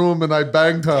to her room and I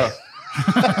banged her.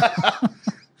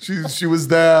 She was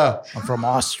there. I'm from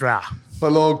Austria.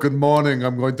 Hello, good morning.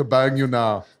 I'm going to bang you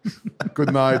now.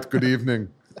 Good night, good evening.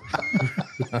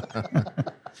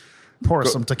 Pour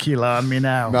some tequila on me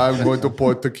now. Now I'm going to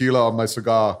pour tequila on my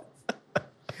cigar.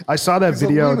 I saw that He's a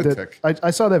video lunatic.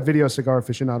 I saw that video Cigar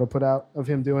Aficionado put out of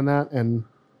him doing that, and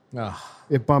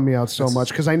it bummed me out so much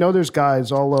because I know there's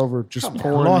guys all over just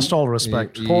pouring, Lost all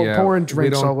respect. pouring we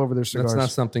drinks don't- all over their cigars. That's not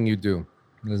something you do.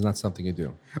 It is not something you do.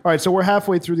 All right, so we're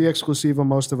halfway through the Exclusivo.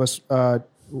 Most of us.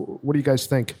 What do you guys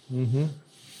think?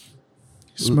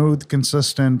 Smooth,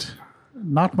 consistent,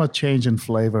 not much change in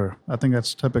flavor. I think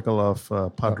that's typical of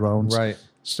Padrons. Right.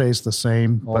 Stays the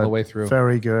same. All the but way through.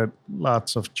 Very good.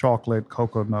 Lots of chocolate,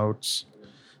 cocoa notes,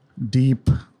 deep,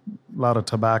 a lot of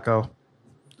tobacco,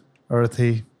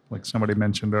 earthy, like somebody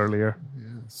mentioned earlier.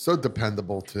 So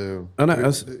dependable too. And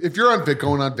If you're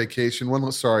going on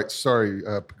vacation, sorry,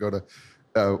 Pagoda,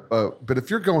 but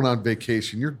if you're going on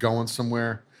vacation, you're going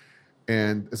somewhere.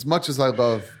 And as much as I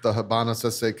love the Habanos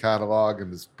SA catalog,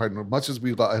 and as much as I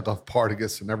love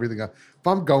Partagas and everything, if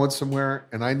I'm going somewhere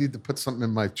and I need to put something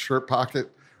in my shirt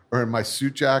pocket or in my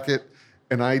suit jacket,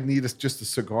 and I need just a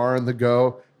cigar on the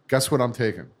go, guess what I'm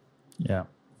taking Yeah.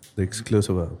 the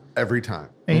Exclusivo. every time.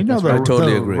 And you know, I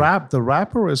totally the agree. the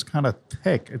wrapper is kind of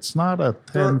thick. It's not a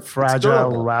thin, It's fragile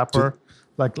durable. wrapper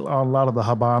like a lot of the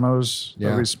Habanos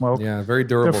that we smoke. Yeah, very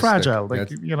durable. They're fragile. stick.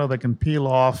 They, they can peel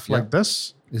off Yeah. like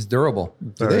this. It's durable.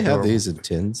 Do they have these in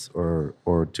tins or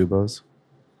tubos?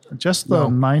 Just the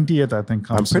 90th, I think,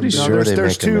 comes. I'm pretty in. sure they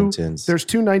make them in tins. There's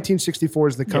two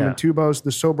 1964s that come in Yeah. tubos: the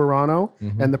Soberano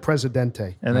and the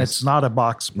Presidente. And it's not a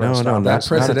box No, press. no, out. not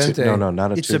Presidente.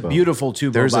 not a It's tubo. a beautiful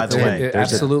tubo, There's by a the tin. way. It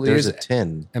There's absolutely there's is. a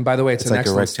tin. And by the way, it's It's an like a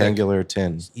excellent stick. rectangular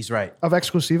tin. He's right. Of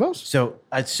Exclusivos? So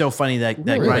it's so funny that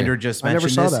Really? Grinder just I never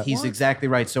mentioned saw this. that. He's exactly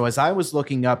right. So as I was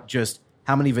looking up just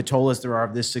how many Vitolas there are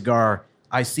of this cigar,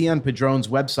 I see on Padrón's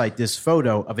website this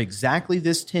photo of exactly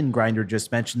this tin Grinder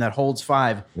just mentioned that holds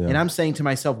 5. Yeah. And I'm saying to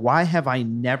myself, why have I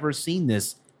never seen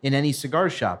this in any cigar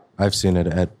shop? I've seen it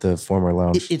at the former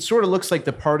lounge. It sort of looks like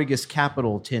the Partagas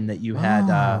Capital tin that you had,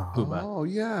 Puba. Oh,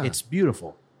 yeah. It's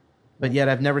beautiful. but yet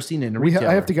I've never seen it in a I retailer.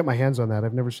 have to get my hands on that.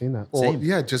 I've never seen that. Well, Same.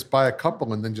 yeah, just buy a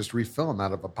couple and then just refill them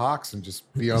out of a box and just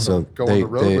be on So go on the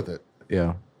road with it.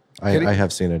 Yeah, I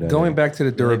have seen it. Going back to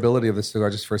the durability of the cigar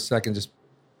just for a second, just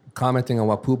commenting on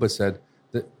what Puba said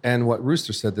and what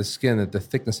Rooster said, the skin, the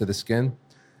thickness of the skin.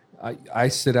 I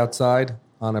sit outside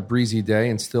on a breezy day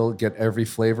and still get every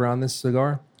flavor on this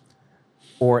cigar.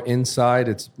 Or inside,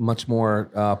 it's much more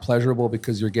pleasurable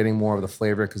because you're getting more of the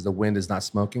flavor because the wind is not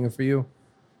smoking it for you.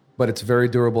 But it's very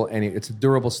durable. It's a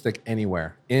durable stick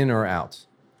anywhere, in or out.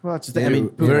 Well, that's the, I mean,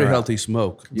 Very healthy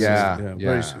smoke. Yeah.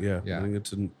 I think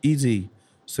it's an easy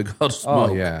cigar to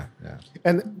smoke. Oh, yeah.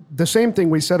 And the same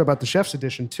thing we said about the Chef's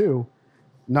Edition too.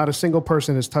 Not a single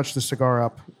person has touched the cigar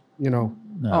up,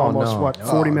 almost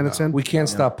 40 minutes in. We can't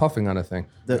stop puffing on a thing.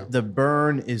 The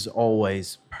burn is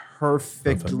always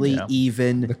perfectly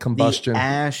even. The combustion. The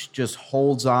ash just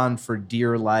holds on for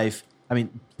dear life. I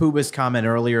mean, Puba's comment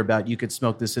earlier about you could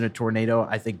smoke this in a tornado,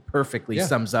 I think perfectly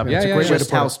sums up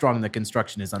just how strong the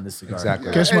construction is on this cigar.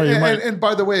 Exactly. And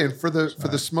by the way, for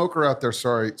the smoker out there,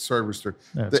 sorry, Rooster,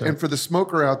 and for the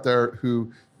smoker out there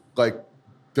who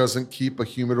doesn't keep a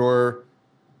humidor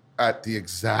at the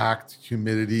exact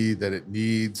humidity that it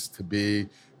needs to be,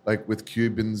 like with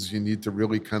Cubans, you need to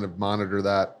really kind of monitor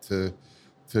that to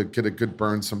get a good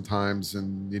burn sometimes,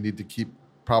 and you need to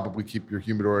probably keep your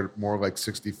humidor at more like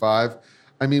 65.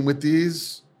 I mean, with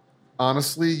these,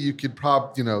 honestly, you could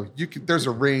there's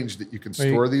a range that you can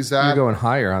store these at. You're going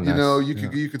higher on that.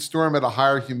 You could store them at a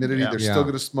higher humidity. They're still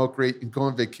going to smoke great. You can go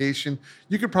on vacation.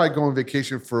 You could probably go on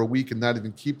vacation for a week and not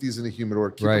even keep these in a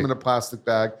humidor. Keep them in a plastic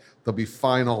bag. They'll be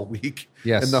fine all week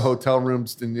in the hotel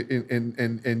rooms,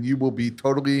 and you will be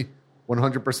totally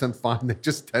 100% fine. They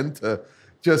just tend to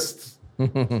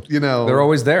they're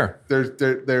always there.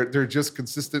 They're just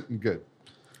consistent and good.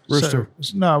 Rooster.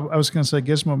 So, no, I was going to say,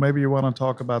 Gizmo, maybe you want to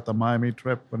talk about the Miami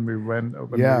trip when we we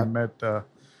met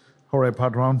Jorge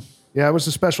Padrón. Yeah, it was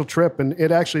a special trip, and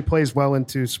it actually plays well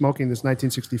into smoking this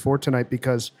 1964 tonight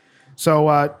because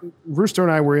Rooster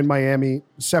and I were in Miami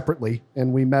separately,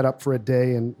 and we met up for a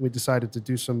day, and we decided to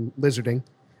do some lizarding,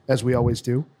 as we always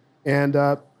do. And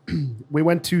we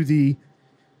went to the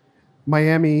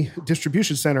Miami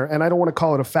distribution center, and I don't want to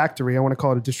call it a factory. I want to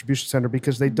call it a distribution center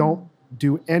because they don't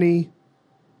do any...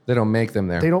 They don't make them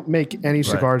there. They don't make any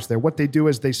cigars there. What they do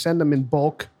is they send them in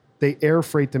bulk, they air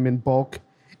freight them in bulk,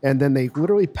 and then they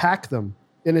literally pack them.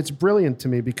 And it's brilliant to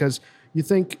me because you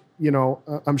think,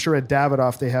 I'm sure at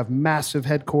Davidoff they have massive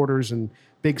headquarters and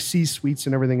big C-suites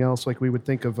and everything else like we would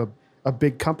think of a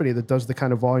big company that does the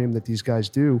kind of volume that these guys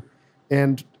do.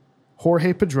 And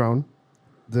Jorge Padrón,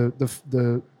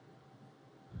 the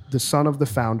son of the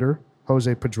founder,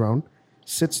 Jose Padrón,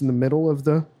 sits in the middle of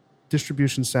the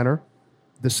distribution center.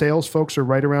 The sales folks are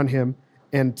right around him,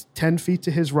 and 10 feet to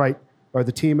his right are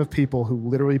the team of people who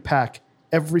literally pack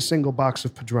every single box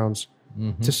of Padrones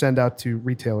to send out to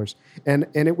retailers. And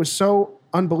it was so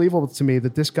unbelievable to me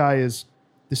that this guy is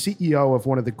the CEO of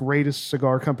one of the greatest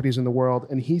cigar companies in the world,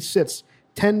 and he sits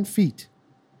 10 feet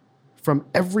from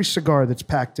every cigar that's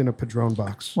packed in a Padrón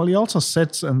box. Well, he also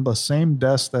sits in the same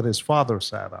desk that his father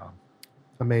sat on.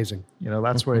 Amazing.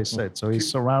 That's where he sits. So he's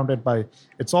surrounded by,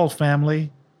 it's all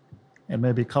family, and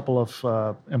maybe a couple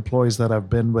of employees that have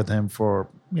been with him for,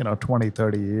 20,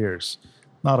 30 years.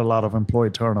 Not a lot of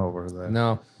employee turnover there.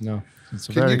 No. It's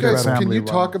a very good family Can you run.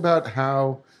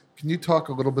 talk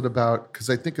a little bit about, because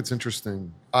I think it's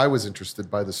interesting. I was interested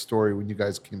by the story when you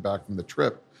guys came back from the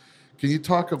trip. Can you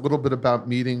talk a little bit about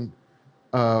meeting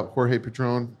Jorge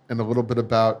Padrón and a little bit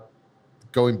about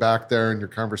going back there and your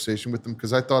conversation with him?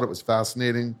 Because I thought it was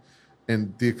fascinating.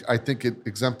 And I think it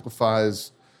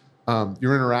exemplifies...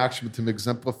 your interaction with him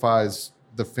exemplifies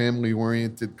the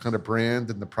family-oriented kind of brand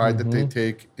and the pride that they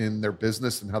take in their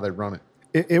business and how they run it.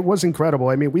 It was incredible.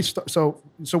 I mean, so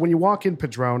when you walk in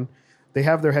Padrón, they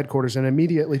have their headquarters, and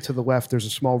immediately to the left, there's a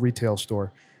small retail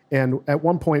store. And at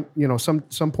one point,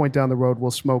 some point down the road,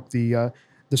 we'll smoke the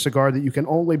cigar that you can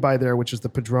only buy there, which is the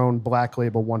Padrón Black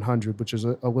Label 100, which is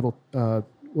a little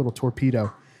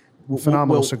torpedo.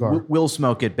 Phenomenal cigar. We'll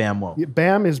smoke it. Bam won't.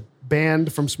 Bam is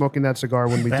banned from smoking that cigar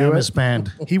when we do it. Bam is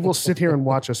banned. He will sit here and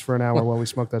watch us for an hour while we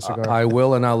smoke that cigar. I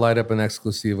will, and I'll light up an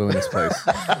Exclusivo in his place.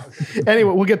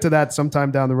 Anyway, we'll get to that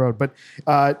sometime down the road. But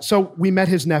so we met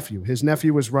his nephew. His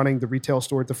nephew was running the retail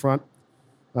store at the front.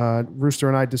 Rooster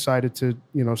and I decided to,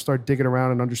 start digging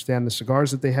around and understand the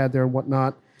cigars that they had there and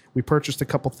whatnot. We purchased a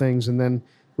couple things, and then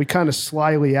we kind of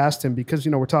slyly asked him because,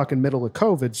 we're talking middle of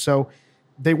COVID, so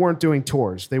they weren't doing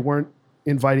tours. They weren't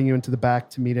inviting you into the back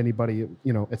to meet anybody,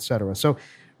 et cetera. So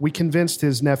we convinced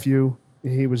his nephew.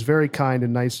 He was very kind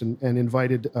and nice and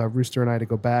invited Rooster and I to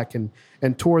go back and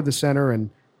tour the center.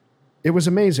 And it was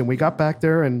amazing. We got back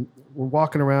there and we're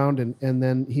walking around, and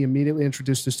then he immediately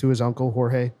introduced us to his uncle,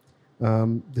 Jorge,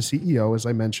 the CEO, as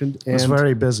I mentioned. He was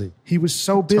very busy. He was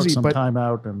so busy, Took some but time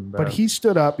out, and but he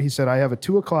stood up. He said, "I have a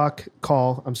 2:00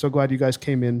 call. I'm so glad you guys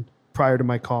came in prior to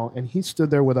my call." And he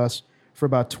stood there with us for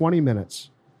about 20 minutes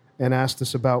and asked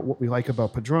us about what we like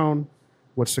about Padrón,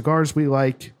 what cigars we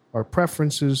like, our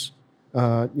preferences,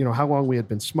 how long we had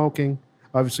been smoking.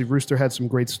 Obviously, Rooster had some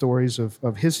great stories of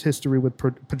his history with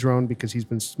Padrón because he's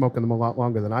been smoking them a lot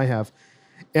longer than I have.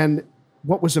 And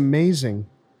what was amazing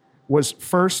was,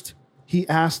 first, he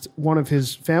asked one of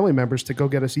his family members to go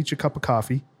get us each a cup of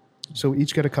coffee. So we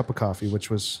each get a cup of coffee, which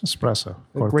was espresso.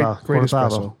 Great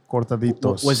espresso.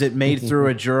 Cortaditos. Was it made through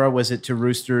a Jura? Was it to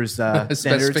Rooster's standards?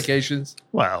 Specifications.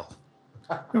 Well,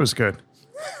 it was good.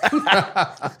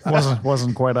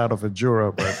 wasn't quite out of a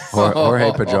Jura, but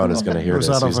Jorge Padrón is going to hear was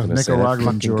this. out of He's a going to say that Nicaraguan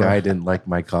fucking Jura. guy didn't like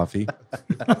my coffee.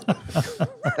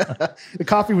 the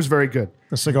coffee was very good.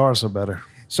 the cigars are better.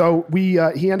 So he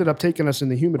ended up taking us in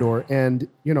the humidor, and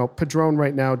Padrón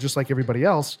right now, just like everybody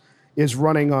else, is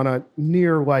running on a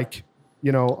near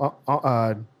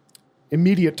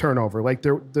immediate turnover. Like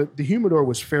the humidor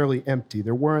was fairly empty.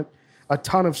 There weren't a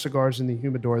ton of cigars in the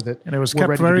humidor that And it was were kept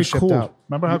ready to be very shipped cool. out.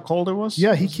 Remember how cold it was?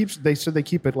 Yeah, they said they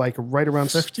keep it like right around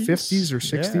 50s or 60s or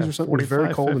something. It was very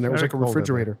 45, cold, and there was very like a cold in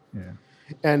there. refrigerator. Yeah.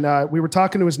 And we were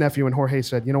talking to his nephew, and Jorge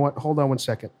said, "You know what? Hold on one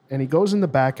second." And he goes in the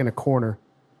back in a corner,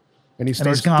 and he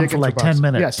starts he's gone digging for like through boxes.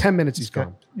 10 minutes. Yeah, 10 minutes he's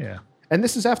gone. Yeah. And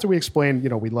this is after we explained,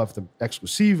 we love the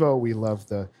Exclusivo, we love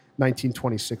the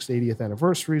 1926 80th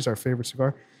anniversaries, our favorite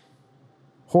cigar.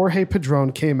 Jorge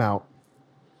Padrón came out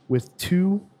with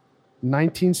two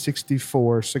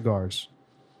 1964 cigars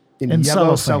in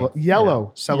yellow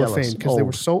cellophane. cellophane because they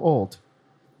were so old.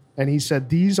 And he said,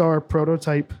 these are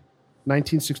prototype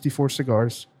 1964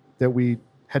 cigars that we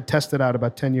had tested out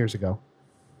about 10 years ago.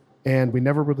 And we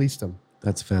never released them.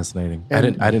 That's fascinating.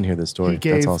 And I didn't hear this story.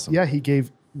 That's awesome. Yeah, he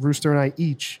gave Rooster and I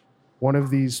each one of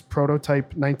these prototype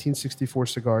 1964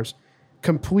 cigars.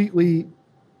 Completely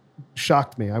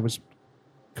shocked me. I was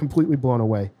completely blown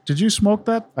away. Did you smoke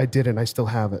that? I didn't. I still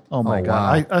have it. Oh my Oh,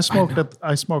 god! wow. I smoked it.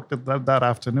 I smoked it that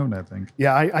afternoon. I think.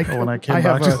 Yeah, When I came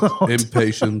have back.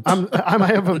 Impatient. I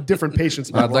have a different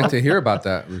patience. I'd like to hear about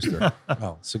that, Rooster.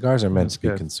 Oh, cigars are meant to be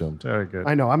good. consumed. Very good.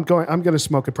 I know. I'm going to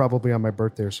smoke it probably on my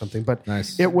birthday or something. But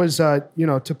Nice. it was,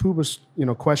 to Puba's,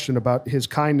 question about his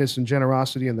kindness and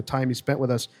generosity and the time he spent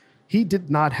with us. He did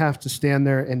not have to stand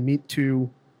there and meet two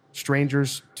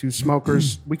strangers, two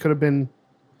smokers. We could have been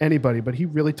anybody, but he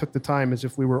really took the time as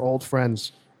if we were old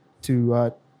friends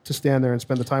to stand there and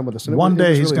spend the time with us. And One it day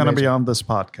was he's really going to be amazing. on this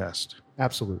podcast.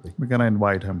 Absolutely, We're going to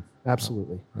invite him.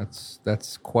 absolutely.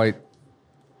 That's quite.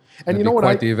 And that'd you know be what?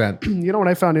 quite the event. You know what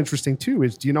I found interesting too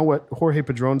is, do you know what Jorge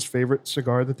Padrón's favorite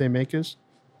cigar that they make is?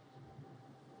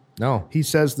 No. He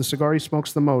says the cigar he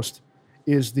smokes the most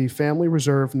is the Family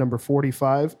Reserve number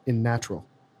 45 in natural,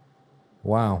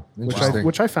 Wow. Interesting.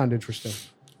 which I found interesting.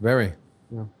 Very.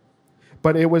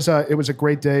 But it was a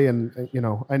great day, and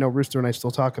I know Rooster and I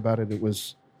still talk about it. It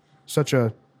was such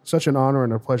an honor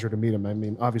and a pleasure to meet him. I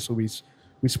mean, obviously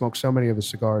we smoked so many of his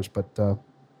cigars, but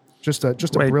just a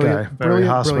Great brilliant, guy. Very brilliant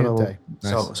hospitable. day.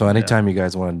 Nice. So anytime you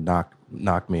guys want to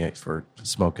knock me for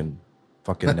smoking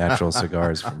fucking natural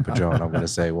cigars from Padrón, I'm going to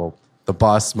say, well, the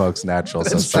boss smokes natural,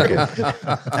 so suck it.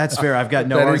 That's fair. I've got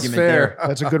no That is argument fair. there.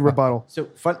 That's a good rebuttal. So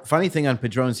funny thing on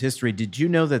Padrón's history, did you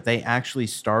know that they actually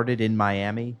started in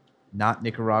Miami, not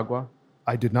Nicaragua?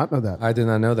 I did not know that. I did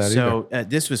not know that either. So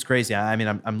this was crazy. I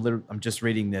mean, I'm just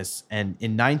reading this, and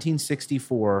in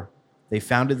 1964, they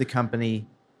founded the company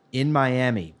in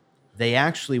Miami. They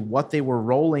actually, what they were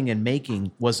rolling and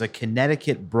making was a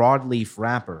Connecticut broadleaf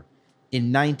wrapper.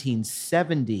 In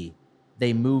 1970,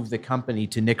 they moved the company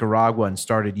to Nicaragua and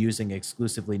started using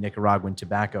exclusively Nicaraguan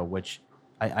tobacco, which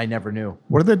I never knew.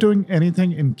 Were they doing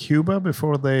anything in Cuba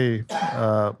before they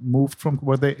moved from?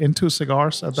 Were they into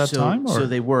cigars at that time? Or? So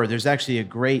they were. There's actually a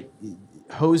great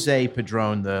Jose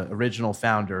Padrón, the original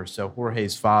founder. So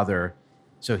Jorge's father.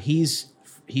 So he's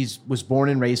was born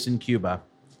and raised in Cuba,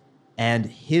 and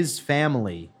his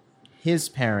family, his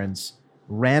parents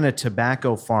ran a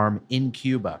tobacco farm in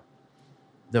Cuba.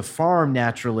 The farm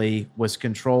naturally was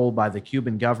controlled by the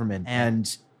Cuban government,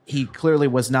 and he clearly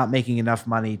was not making enough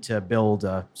money to build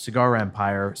a cigar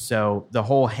empire. So the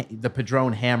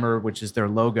Padrón hammer, which is their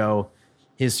logo,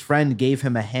 his friend gave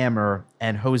him a hammer,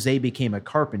 and Jose became a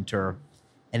carpenter,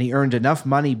 and he earned enough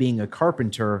money being a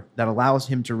carpenter that allows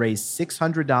him to raise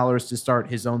 $600 to start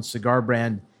his own cigar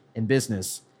brand and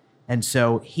business. And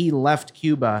so he left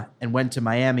Cuba and went to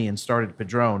Miami and started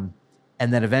Padrón.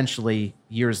 and then eventually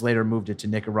years later moved it to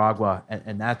Nicaragua,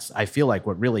 and that's, I feel like,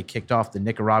 what really kicked off the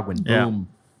Nicaraguan boom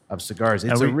of cigars.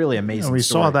 It's a really amazing And we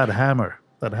story. saw that hammer.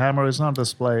 That hammer is on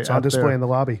display. It's on display in the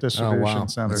lobby. Distribution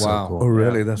center. Wow. Oh,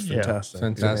 really? That's Yeah. fantastic.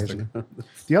 Fantastic.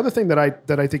 The other thing that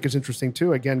I think is interesting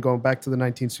too, again going back to the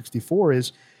 1964,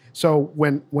 is so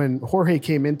when Jorge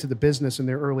came into the business in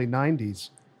the early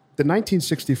 90s, the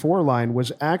 1964 line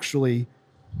was actually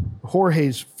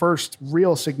Jorge's first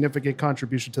real significant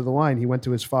contribution to the line. He went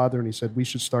to his father and he said, we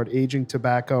should start aging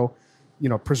tobacco,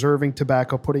 preserving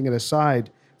tobacco, putting it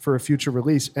aside for a future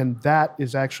release. And that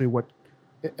is actually what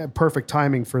perfect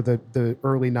timing for the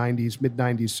early 90s, mid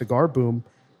 90s cigar boom,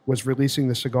 was releasing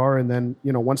the cigar. And then,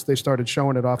 once they started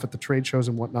showing it off at the trade shows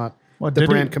and whatnot, the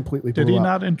brand completely blew up. Did he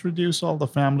not introduce all the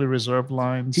Family Reserve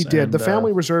lines? He did. And, The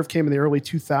Family Reserve came in the early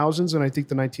 2000s, and I think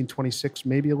the 1926,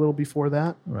 maybe a little before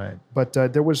that. Right. But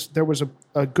there was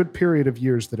a good period of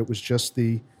years that it was just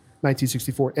the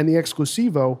 1964. And the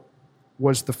Exclusivo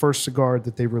was the first cigar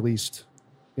that they released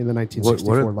in the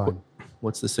 1964 line.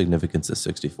 What's the significance of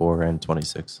 64 and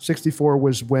 26? 64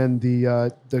 was when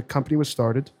the company was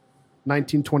started.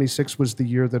 1926 was the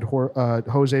year that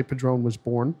Jose Padrón was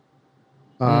born.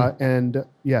 And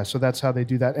so that's how they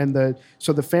do that. And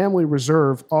the Family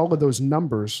Reserve, all of those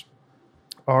numbers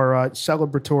are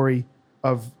celebratory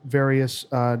of various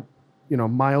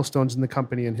milestones in the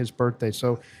company and his birthday.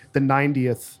 So the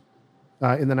 90th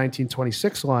in the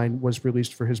 1926 line was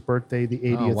released for his birthday, the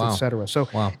 80th, etc. So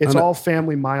it's all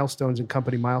family milestones and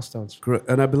company milestones. Correct.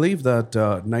 And I believe that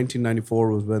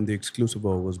 1994 was when the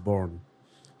Exclusivo was born.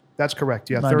 That's correct.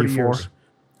 Yeah, 94. 30 years.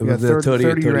 It was the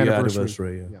 30-year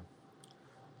anniversary. Yeah.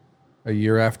 A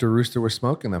year after Rooster was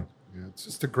smoking them. Yeah, it's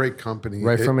just a great company.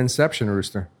 Right from inception,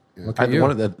 Rooster. Look at you. One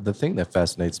of the thing that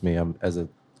fascinates me as a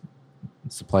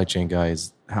supply chain guy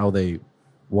is how they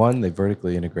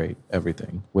vertically integrate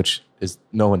everything, which is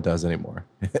no one does anymore.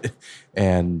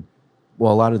 And a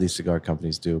lot of these cigar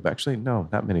companies do, but actually, no,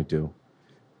 not many do.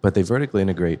 But they vertically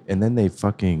integrate, and then they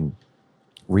fucking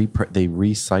they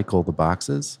recycle the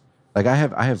boxes. Like I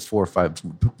have 4 or 5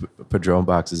 Padrón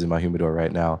boxes in my humidor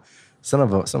right now. Some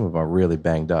of them are really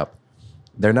banged up.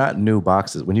 They're not new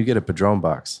boxes. When you get a Padrón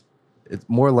box, it's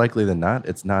more likely than not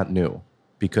it's not new,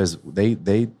 because they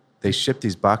ship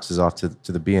these boxes off to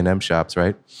the B&M shops,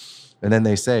 right? And then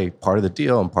they say part of the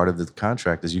deal and part of the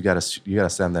contract is you got to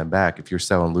send them back if you're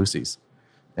selling Lucy's.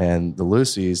 And the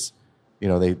Lucy's,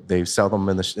 they sell them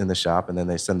in the shop, and then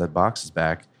they send the boxes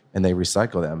back and they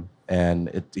recycle them.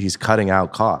 And he's cutting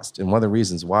out cost. And one of the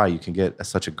reasons why you can get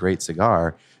such a great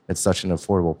cigar at such an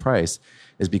affordable price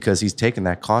is because he's taken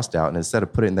that cost out, and instead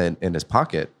of putting that in his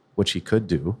pocket, which he could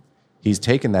do, he's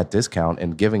taken that discount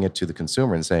and giving it to the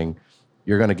consumer and saying,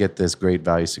 you're going to get this great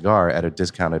value cigar at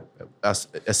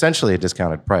essentially a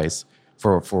discounted price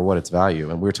for what its value.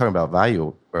 And we were talking about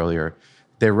value earlier.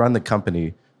 They run the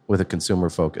company with a consumer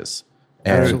focus.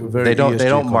 And they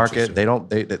don't market. They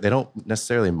don't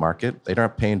necessarily market. They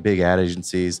aren't paying big ad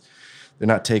agencies. They're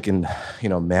not taking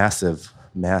massive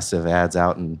ads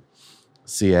out in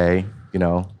CA.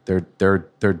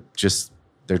 They're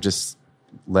just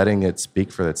letting it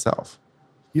speak for itself.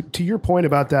 To your point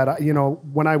about that,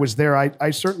 when I was there,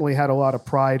 I certainly had a lot of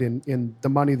pride in the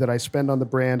money that I spend on the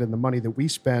brand and the money that we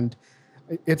spend.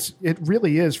 It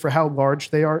really is, for how large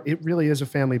they are, it really is a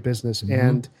family business. Mm-hmm.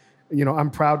 And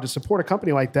I'm proud to support a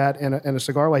company like that and a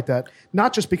cigar like that,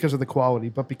 not just because of the quality,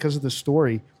 but because of the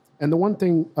story. And the one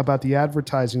thing about the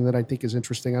advertising that I think is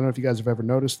interesting, I don't know if you guys have ever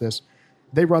noticed this,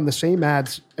 they run the same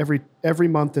ads every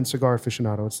month in Cigar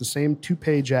Aficionado. It's the same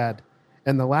 2-page ad.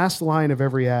 And the last line of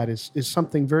every ad is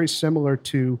something very similar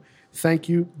to thank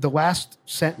you. The last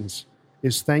sentence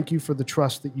is thank you for the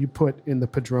trust that you put in the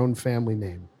Padrón family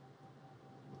name.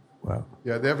 Wow.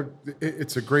 Yeah,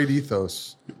 it's a great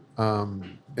ethos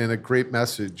and a great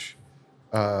message.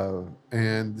 But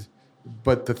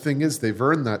the thing is, they've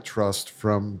earned that trust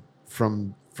from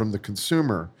the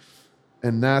consumer,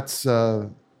 and that's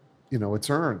it's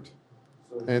earned.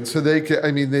 And so they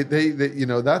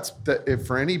that's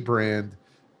for any brand,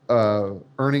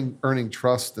 earning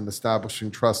trust and establishing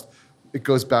trust, it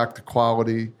goes back to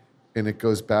quality, and it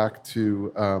goes back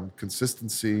to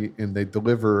consistency, and they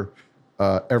deliver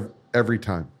every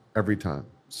time.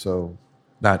 So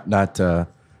not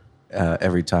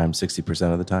every time,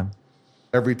 60% of the time.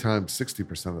 Every time,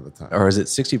 60% of the time. Or is it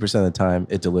 60% of the time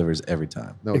it delivers every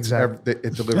time? No, exactly.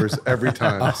 It delivers every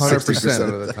time,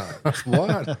 60% of the time.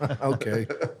 What? Okay.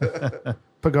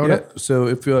 Pagoda? Yeah, so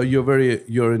if you're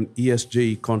an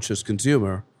ESG conscious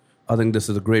consumer, I think this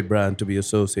is a great brand to be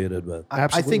associated with.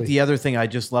 Absolutely. I think the other thing I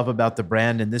just love about the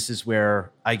brand, and this is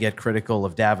where I get critical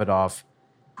of Davidoff,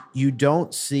 you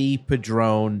don't see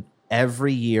Padrón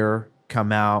every year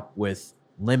come out with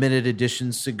limited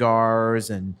edition cigars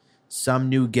and some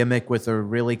new gimmick with a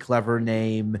really clever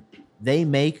name. They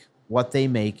make what they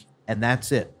make, and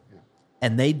that's it.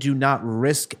 And they do not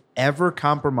risk ever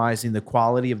compromising the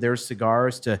quality of their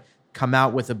cigars to come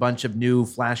out with a bunch of new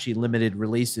flashy limited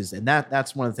releases. And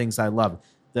that's one of the things I love.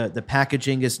 The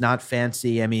packaging is not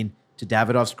fancy. I mean, to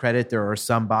Davidoff's credit, there are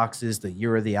some boxes, the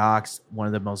Year of the Ox, one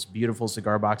of the most beautiful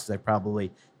cigar boxes I've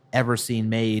probably ever seen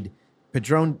made.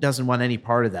 Padrón doesn't want any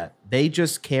part of that. They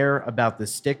just care about the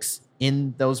sticks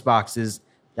in those boxes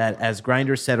that, as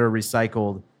Grinder said, are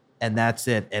recycled, and that's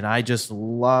it. And I just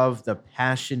love the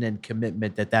passion and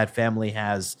commitment that family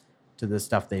has to the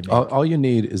stuff they make. All you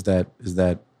need is that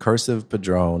cursive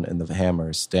Padrón and the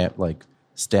hammer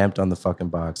stamped on the fucking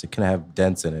box. It can have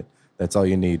dents in it. That's all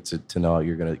you need to know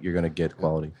you're gonna get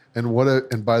quality.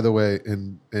 And by the way,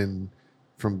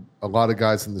 from a lot of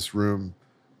guys in this room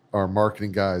are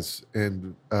marketing guys,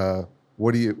 and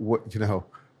what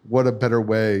a better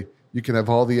way. You can have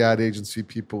all the ad agency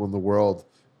people in the world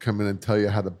come in and tell you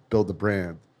how to build a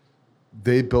brand.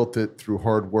 They built it through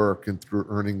hard work and through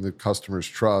earning the customer's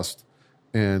trust,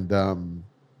 and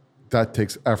that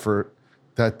takes effort.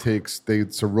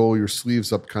 It's a roll your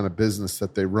sleeves up kind of business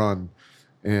that they run,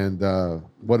 and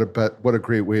what a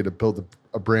great way to build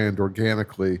a brand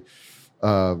organically,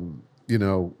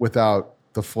 without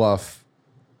the fluff,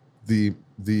 the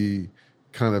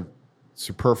kind of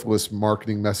superfluous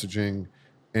marketing messaging,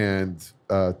 and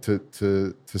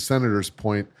to Senator's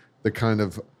point, the kind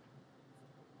of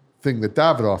thing that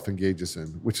Davidoff engages in,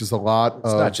 which is a lot It's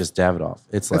not just Davidoff.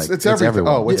 It's everything.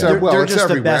 everyone. Oh, it's They're it's just the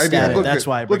everywhere. best at it. That's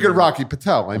why I bring look at it up. Rocky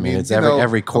Patel. I mean, it's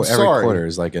every quarter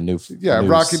is like a new.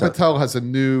 Rocky Patel has a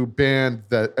new band,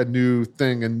 a new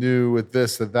thing, a new with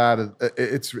this and that.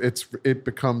 It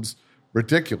becomes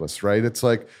ridiculous, right? It's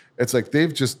like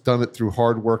they've just done it through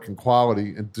hard work and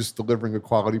quality and just delivering a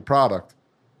quality product.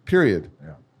 Period.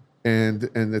 Yeah. And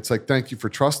it's like, thank you for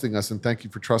trusting us and thank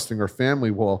you for trusting our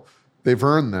family. Well, they've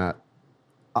earned that.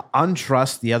 On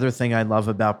trust, the other thing I love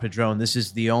about Padrón, this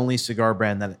is the only cigar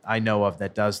brand that I know of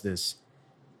that does this.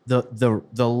 The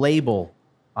label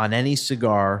on any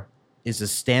cigar is a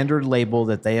standard label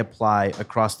that they apply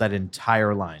across that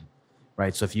entire line,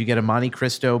 right? So if you get a Monte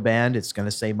Cristo band, it's going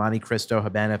to say Monte Cristo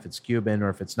Habana if it's Cuban, or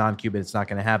if it's non-Cuban, it's not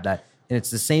going to have that. And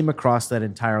it's the same across that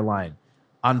entire line.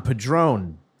 On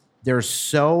Padrón, they're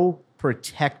so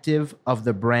protective of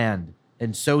the brand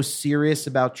and so serious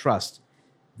about trust.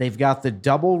 They've got the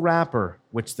double wrapper,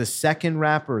 which the second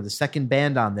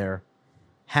band on there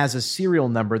has a serial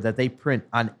number that they print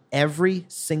on every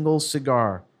single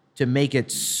cigar to make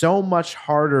it so much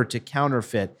harder to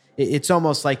counterfeit. It's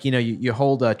almost like, you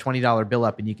hold a $20 bill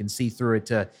up and you can see through it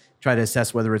to try to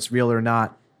assess whether it's real or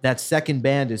not. That second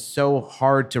band is so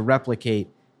hard to replicate,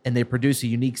 and they produce a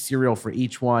unique serial for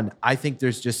each one. I think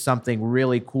there's just something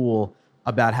really cool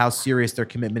about how serious their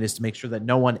commitment is to make sure that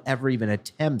no one ever even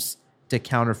attempts to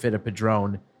counterfeit a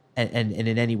Padrón and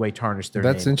in any way tarnish their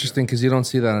name. That's interesting because you don't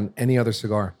see that on any other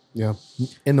cigar Yeah.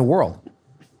 in the world.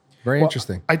 Very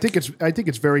interesting. I think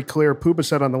it's very clear. Puba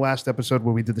said on the last episode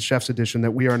when we did the Chef's Edition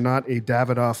that we are not a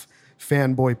Davidoff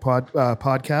fanboy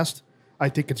podcast. I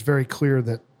think it's very clear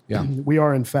that we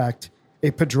are, in fact,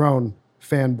 a Padrón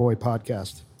fanboy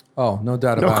podcast. Oh, no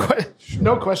doubt about it.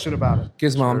 No question about it.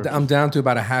 Gizmo, I'm down to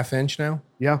about a half inch now,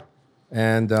 Yeah.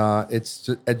 and it's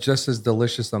just as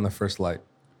delicious on the first light.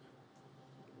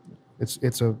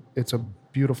 It's a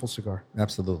beautiful cigar.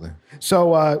 Absolutely.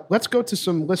 So let's go to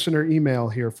some listener email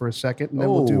here for a second, and then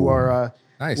we'll do our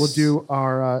nice. we'll do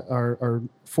our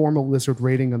formal lizard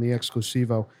rating on the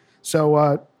Exclusivo.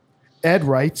 So Ed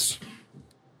writes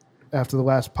after the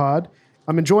last pod,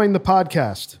 I'm enjoying the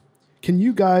podcast. Can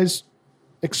you guys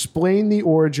explain the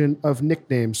origin of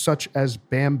nicknames such as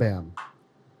Bam Bam?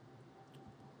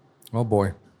 Oh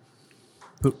boy.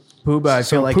 Puba, I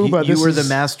So, feel like Puba, you this were the is-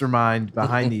 mastermind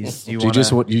behind these. Do you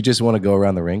just want to go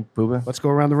around the ring, Puba? Let's go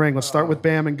around the ring. Let's start with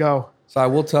Bam and go. So I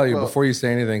will tell you before you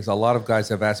say anything, 'cause a lot of guys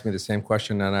have asked me the same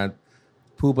question, and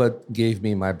Puba gave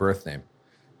me my birth name.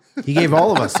 He gave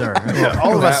all of us, sir.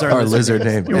 All of us are Our lizard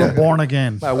name. You were born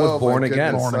again. I was Oh, born my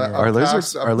again. goodness. Are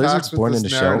lizards taxed with born this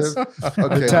into shells? narrative.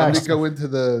 Okay, let me go into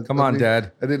the. Come let on, me-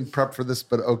 Dad. I didn't prep for this,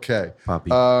 but okay.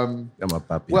 Puppy. I'm a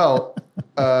puppy. Well,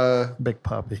 Big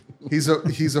puppy. he's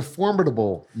a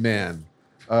formidable man,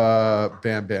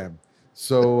 Bam Bam.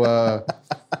 So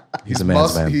he's a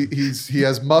man's man. he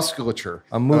has musculature.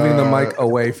 I'm moving the mic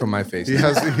away from my face. He's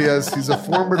a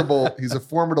formidable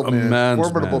man. man's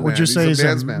Formidable man. man. Would you say he's a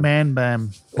man's man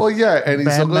bam? Well, yeah, and he's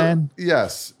a Bam little man?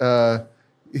 yes.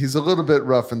 He's a little bit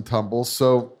rough and tumble.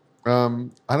 So I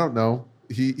don't know.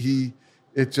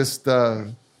 It just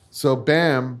so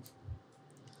Bam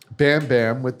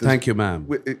with this, Thank you, ma'am.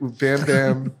 Bam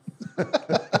Bam.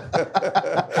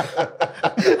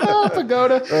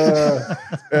 Pagoda.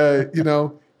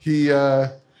 He.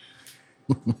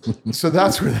 So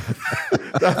that's where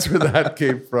that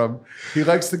came from. He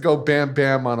likes to go bam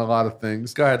bam on a lot of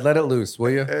things. Go ahead, let it loose,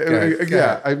 will you?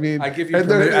 Yeah, I mean, I give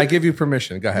you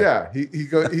permission. Go ahead. Yeah,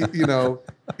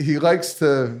 he likes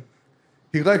to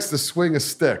swing a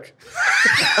stick.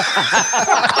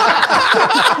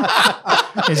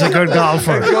 He's a good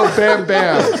golfer. And go bam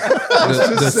bam.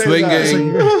 The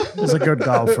swinging. He's a good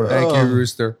golfer. Thank you,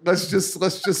 Rooster. Let's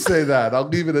just say that. I'll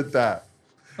leave it at that.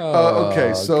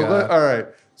 Okay, so all right.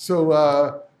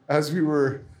 So as we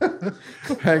were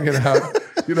hanging out,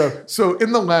 so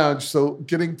in the lounge, so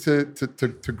getting to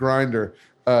Grindr,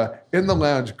 in the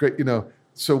lounge, great,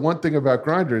 So one thing about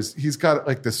Grindr is he's got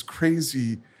like this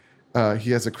crazy, he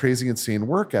has a crazy, insane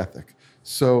work ethic.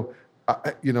 So,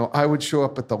 I would show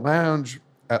up at the lounge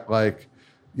at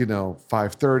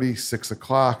 5:30, 6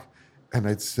 o'clock, and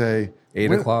I'd say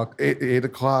 8 o'clock, 8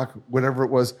 o'clock, whatever it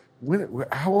was.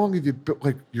 How long have you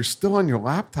been, you're still on your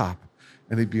laptop?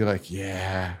 And he'd be like,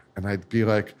 yeah. And I'd be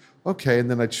like, okay. And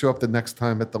then I'd show up the next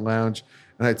time at the lounge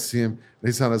and I'd see him and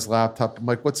he's on his laptop. I'm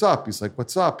like, what's up? He's like,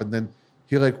 what's up? And then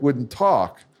he wouldn't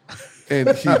talk and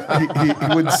he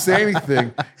wouldn't say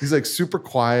anything. He's super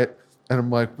quiet. And I'm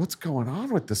like, what's going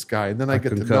on with this guy? And then I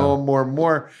get to know him more and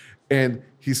more. And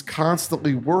he's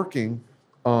constantly working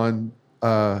on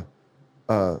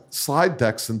slide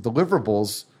decks and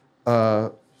deliverables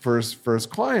for his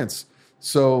clients.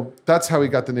 So that's how he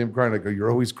got the name Grind. I go, you're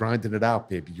always grinding it out,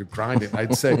 baby. You're grinding.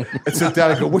 I'd sit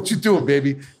down. I go, what you doing,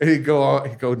 baby? And he'd go,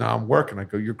 no, I'm working. I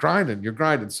go, you're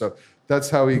grinding. So that's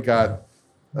how he got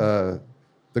the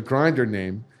Grinder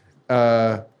name.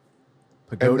 Pagoda.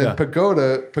 And then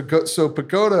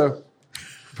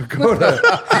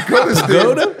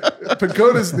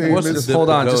Pagoda's name is. Hold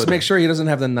on, just make sure he doesn't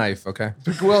have the knife, okay?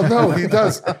 Well, no, he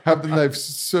does have the knife.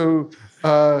 So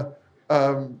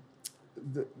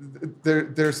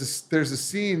there's a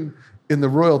scene in the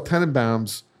Royal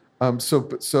Tenenbaums.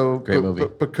 Great movie.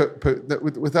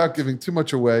 Without giving too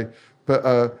much away,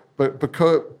 but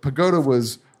Pagoda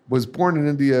was born in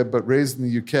India but raised in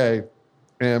the UK,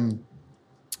 and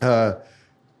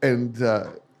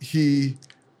he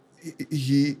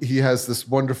has this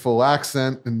wonderful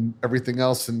accent and everything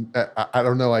else. And I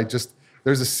don't know.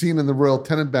 There's a scene in the Royal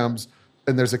Tenenbaums,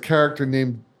 and there's a character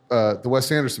named the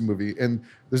Wes Anderson movie, and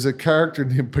there's a character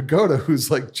named Pagoda who's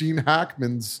like Gene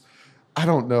Hackman's, I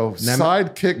don't know,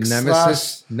 sidekick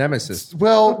Nemesis.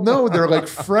 Well, no, they're like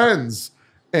friends.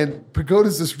 And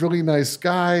Pagoda's this really nice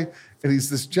guy, and he's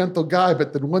this gentle guy.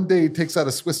 But then one day he takes out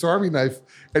a Swiss Army knife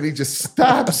and he just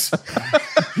stabs.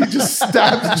 He just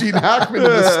stabs Gene Hackman in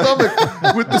the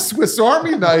stomach with the Swiss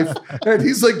Army knife, and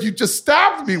he's like, "You just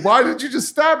stabbed me. Why did you just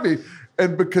stab me?"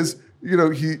 And because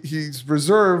he's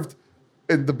reserved.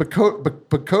 And the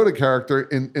Pagoda character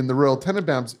in the Royal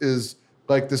Tenenbaums is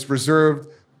like this reserved,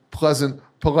 pleasant,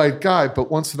 polite guy. But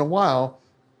once in a while,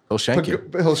 he'll shank you.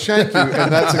 And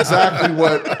that's exactly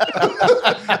what.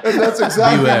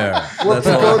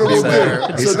 Pagoda will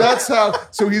do. So that's how.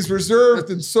 So he's reserved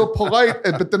and so polite,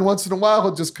 but then once in a while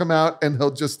he'll just come out and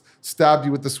he'll just stab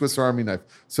you with the Swiss Army knife.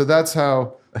 So that's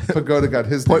how Pagoda got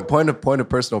his name. Point of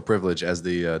personal privilege, as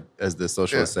the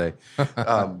socialists say.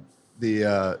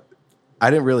 I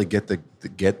didn't really get the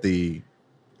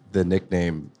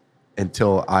nickname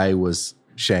until I was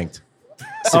shanked.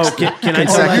 Can I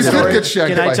tell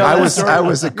that story? I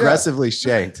was aggressively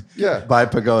shanked by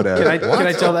Pagoda. Can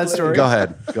I tell that story? Go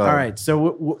ahead. All right.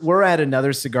 So we're at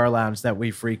another cigar lounge that we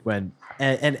frequent.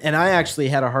 And I actually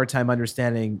had a hard time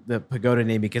understanding the Pagoda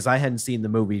name because I hadn't seen the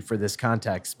movie for this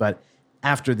context. But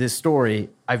after this story,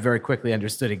 I very quickly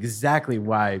understood exactly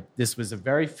why this was a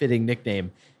very fitting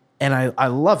nickname. And I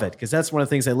love it because that's one of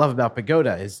the things I love about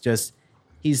Pagoda is just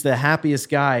he's the happiest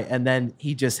guy. And then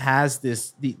he just has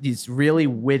these really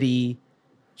witty,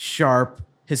 sharp,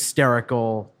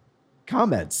 hysterical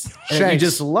comments. And you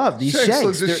just love these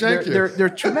shanks. They're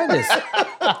tremendous.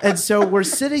 And so we're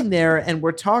sitting there and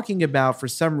we're talking about, for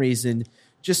some reason,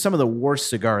 just some of the worst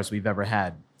cigars we've ever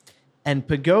had. And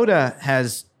Pagoda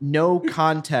has no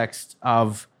context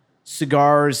of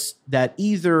cigars that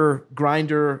either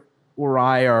Grindr or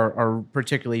I are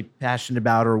particularly passionate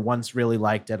about or once really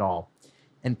liked at all.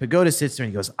 And Pagoda sits there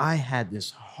and he goes, I had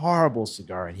this horrible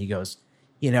cigar. And he goes,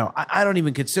 I don't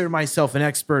even consider myself an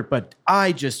expert, but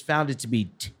I just found it to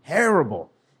be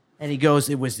terrible. And he goes,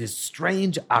 it was this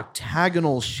strange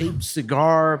octagonal shaped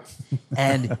cigar.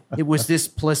 And it was this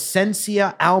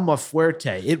Plasencia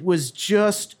Almafuerte. It was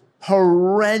just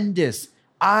horrendous.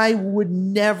 I would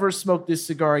never smoke this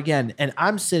cigar again. And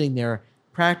I'm sitting there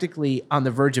practically on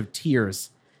the verge of tears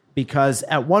because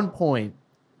at one point,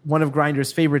 one of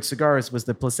Grinder's favorite cigars was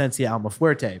the Plasencia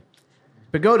Almafuerte.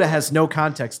 Pagoda has no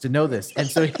context to know this. And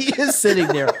so he is sitting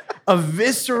there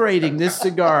eviscerating this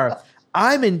cigar.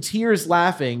 I'm in tears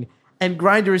laughing, and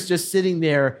Grinder is just sitting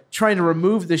there trying to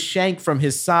remove the shank from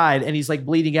his side, and he's like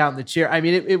bleeding out in the chair. I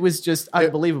mean, it was just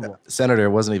unbelievable. Senator, it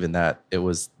wasn't even that. It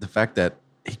was the fact that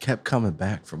he kept coming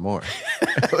back for more.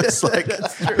 It was like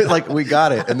we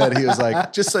got it. And then he was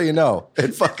like, just so you know,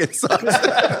 it fucking sucks.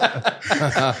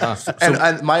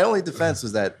 and my only defense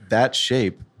was that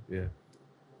shape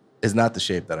is not the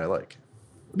shape that I like.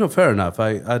 No, fair enough.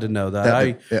 I didn't know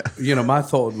that. My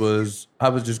thought was I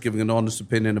was just giving an honest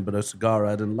opinion about a cigar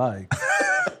I didn't like.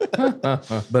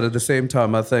 But at the same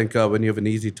time, I think when you have an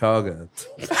easy target.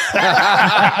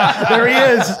 There he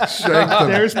is.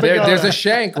 There's a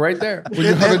shank right there. When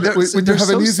you have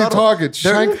an easy target,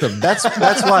 shank them. That's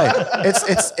why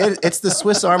it's the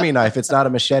Swiss Army knife. It's not a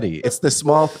machete. It's the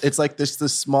small. It's like this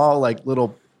small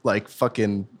little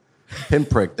fucking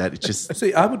pinprick that it just.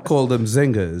 See, I would call them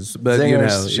zingers, but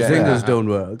zingers don't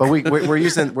work. But we're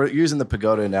using the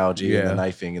pagoda analogy and the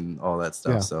knifing and all that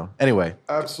stuff. Yeah. So anyway,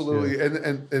 absolutely,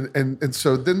 and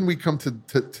so then we come to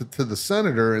the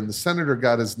senator, and the senator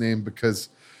got his name because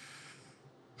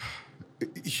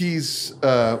he's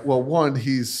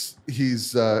he's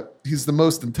the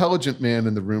most intelligent man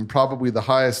in the room, probably the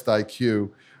highest IQ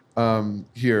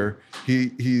here.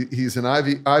 He's an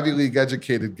Ivy League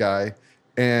educated guy.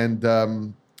 And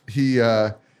he's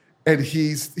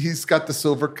got the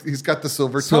silver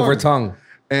tongue.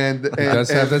 And he does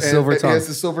have the silver tongue. He has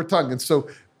the silver tongue. And so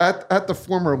at the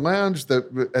former lounge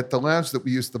that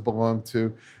we used to belong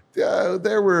to,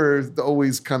 there were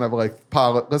always kind of like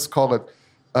let's call it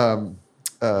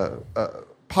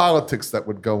politics that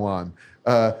would go on,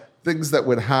 things that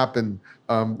would happen.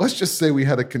 Let's just say we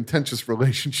had a contentious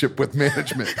relationship with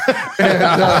management,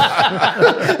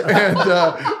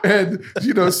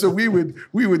 so we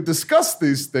would discuss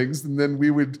these things, and then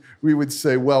we would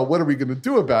say, well, what are we going to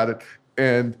do about it?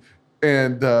 And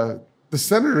the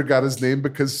senator got his name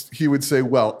because he would say,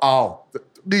 well, I'll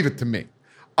leave it to me.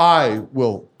 I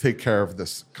will take care of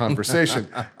this conversation,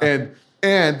 and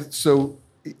so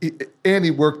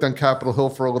he worked on Capitol Hill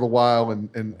for a little while,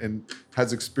 and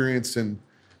has experience in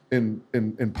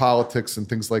politics and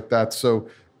things like that. So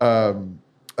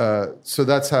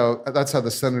that's how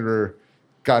the senator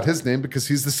got his name, because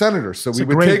he's the senator. So we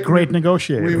would take great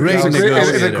negotiator. A great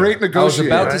negotiator. I was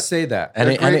about to say that.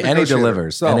 And he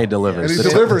delivers. So, and he delivers. And he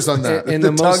delivers on that.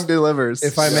 The tongue delivers.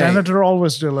 If I may, senator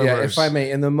always delivers. Yeah, if I may,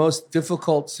 in the most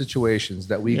difficult situations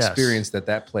that we experienced at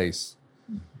that place,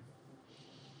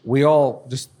 we all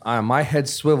just my head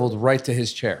swiveled right to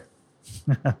his chair.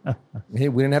 Hey,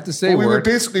 we didn't have to say a word. We would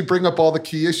basically bring up all the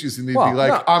key issues, and he'd be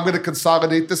like, I'm going to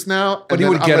consolidate this now. But he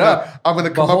would get up. I'm going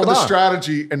to come up with a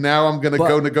strategy, and now I'm going to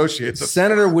go negotiate this.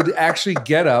 Senator would actually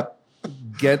get up,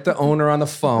 get the owner on the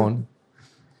phone,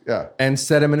 and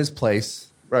set him in his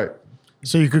place. Right.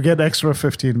 So you could get extra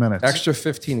 15 minutes. Extra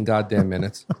 15 goddamn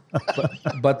minutes.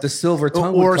 but the silver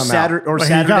tongue would come out. Or He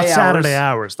Saturday got hours. Saturday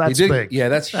hours. That's big. Yeah,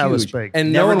 that's huge. That was big.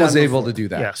 And Never no one was done able before. to do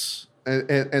that. Yes.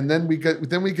 And then we get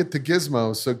to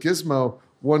Gizmo. So Gizmo,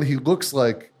 he looks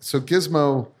like. So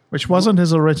Gizmo, Which wasn't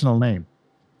his original name.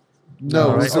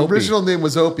 no, his original name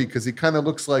was Opie, because he kind of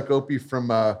looks like Opie from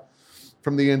the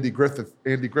Andy Griffith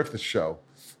show,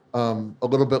 a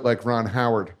little bit like Ron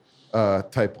Howard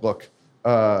type look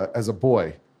as a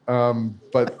boy,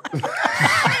 but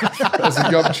as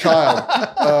a young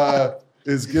child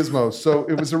is Gizmo. So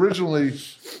it was originally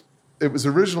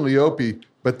Opie.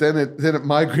 But then it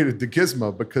migrated to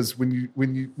Gizmo, because when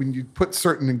you put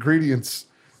certain ingredients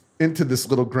into this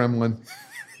little gremlin,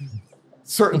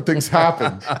 certain things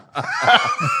happen.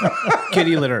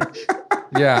 Kitty litter.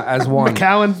 Yeah, as one.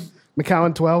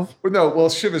 McCowan 12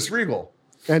 Chivas Regal.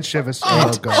 and Chivas.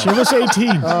 Oh, God. Chivas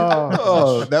 18.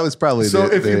 Oh, that was probably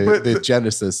the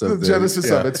genesis of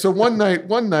it. So one night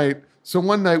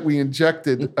we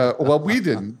injected. We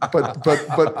didn't,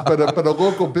 but a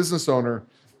local business owner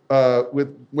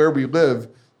with where we live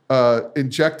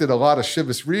injected a lot of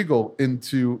Chivas Regal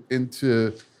into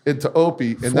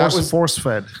Opie, and that was force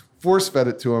fed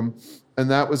it to him, and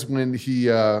that was when he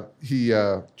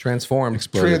transformed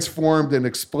and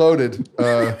exploded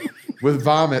with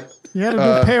vomit He had to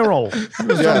do payroll. He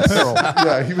was doing payroll.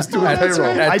 Yeah, he was doing payroll.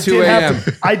 At 2 a.m.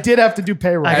 I did have to do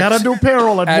payroll. I got to do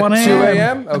payroll at 1 a.m. 2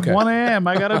 a.m.? Okay. 1 a.m.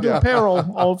 I got to do payroll.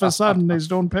 All of a sudden, he's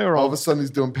doing payroll. All of a sudden,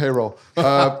 he's doing payroll.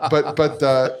 But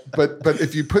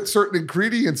if you put certain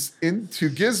ingredients into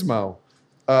Gizmo,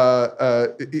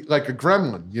 like a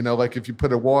gremlin, like if you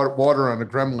put a water on a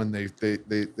gremlin,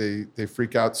 they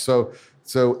freak out. So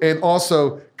and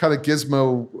also kind of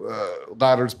Gizmo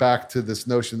ladders back to this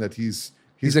notion that he's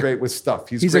great with stuff.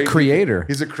 He's a creator.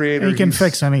 He's a creator. He can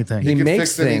fix anything. He can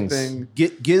makes fix things. anything.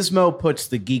 Gizmo puts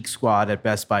the Geek Squad at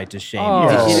Best Buy to shame. Oh,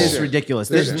 it is shit. ridiculous.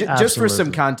 Just for Absolutely.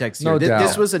 some context here, No doubt.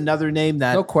 this was another name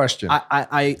that No question.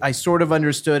 I sort of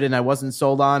understood and I wasn't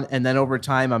sold on. And then over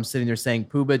time, I'm sitting there saying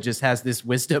Pooba just has this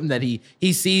wisdom that he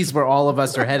sees where all of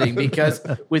us are heading. Because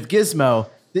with Gizmo,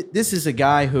 this is a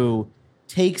guy who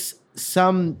takes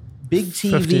some big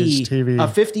 50-inch TV. a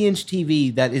 50-inch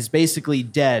TV that is basically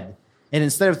dead. And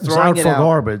instead of It's throwing out it for out,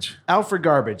 garbage. out for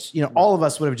garbage, all of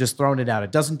us would have just thrown it out.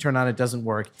 It doesn't turn on. It doesn't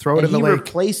work. Throw it and in the he lake.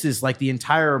 replaces like the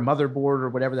entire motherboard or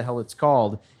whatever the hell it's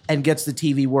called and gets the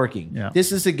TV working. Yeah.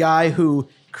 This is a guy who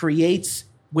creates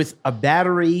with a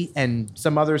battery and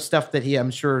some other stuff that he,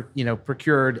 I'm sure,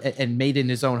 procured and made in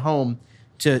his own home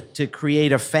to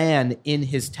create a fan in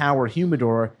his tower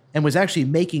humidor and was actually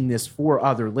making this for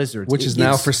other lizards. Which is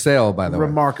now for sale, by the way.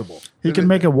 remarkable. He can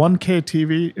make a 1K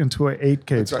TV into an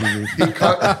 8K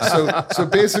TV. So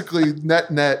basically,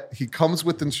 net, he comes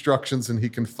with instructions and he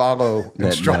can follow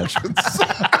instructions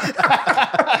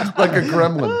like a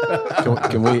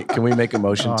gremlin. Can we make a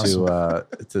motion to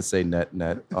say net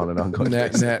on an ongoing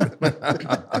basis?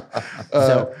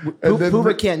 So and then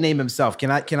Pooba can't name himself.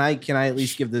 Can I at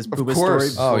least give this Pooba story?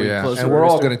 course. before we yeah. close And the we're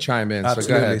all rooster? going to chime in. So go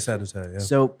Absolutely, ahead. Senator. Yeah.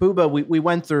 So Pooba, we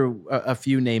went through a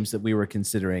few names that we were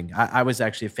considering. I was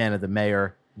actually a fan of the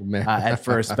mayor at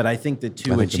first, but I think the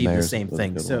two I think the achieve the mayor's same a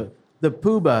thing. good So one. the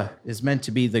Pooba is meant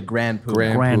to be the Grand Pooba.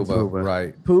 Grand Grand Pooba,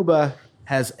 right. Pooba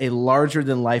has a larger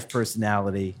than life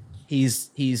personality. He's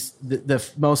the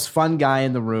most fun guy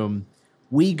in the room.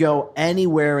 We go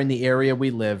anywhere in the area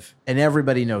we live, and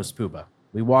everybody knows Pooba.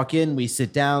 We walk in, we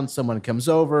sit down, someone comes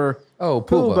over. Oh,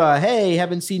 Pooba. Hey,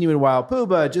 haven't seen you in a while.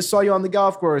 Pooba, just saw you on the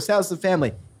golf course. How's the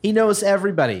family? He knows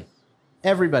everybody.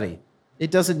 Everybody.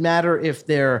 It doesn't matter if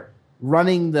they're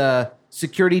running the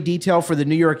security detail for the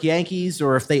New York Yankees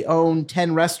or if they own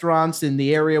 10 restaurants in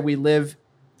the area we live.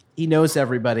 He knows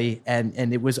everybody, and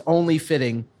it was only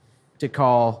fitting to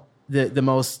call the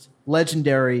most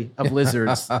legendary of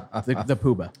lizards the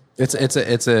Pooba.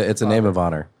 It's a name of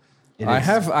honor. I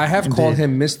have called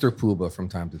him Mr. Pooba from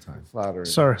time to time. Flattery.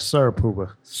 Sir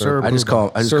Pooba. Sir I just call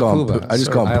him. I just Sir call him. Pooba. I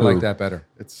just call him. I like Poo. that better.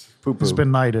 It's He's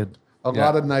been knighted. a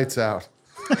lot of nights out.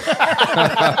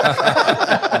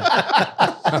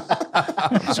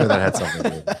 I'm sure that had something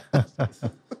to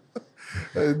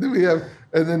do with it.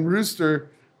 And then Rooster,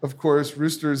 of course.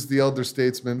 Rooster is the elder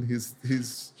statesman. He's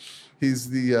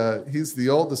the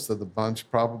oldest of the bunch,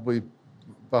 probably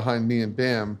behind me and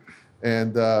Bam,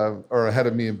 and or ahead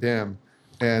of me and Bam,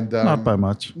 and Not by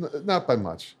much. not by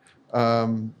much.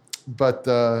 But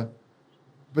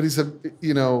he's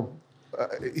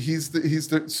he's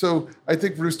the so I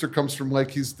think Rooster comes from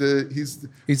like he's a sage.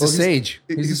 He's a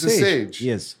sage. He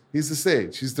is. He's a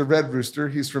sage. He's the red rooster.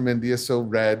 He's from India, so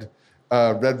red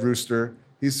rooster.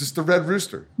 He's just a red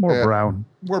rooster. More brown.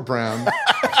 More brown.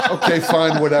 Okay,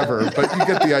 fine, whatever. But you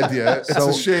get the idea. It's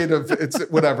a shade of it's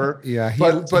whatever. Yeah,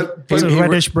 but It's a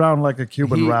reddish brown like a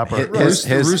Cuban wrapper.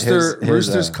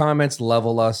 Rooster's comments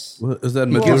level us. Well, is that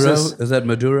gives Maduro? us- Is that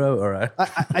Maduro? All right.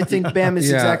 I think Bam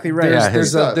is exactly right.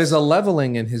 There's a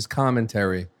leveling in his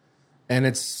commentary, and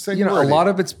it's Seniority. a lot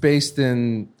of it's based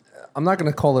in. I'm not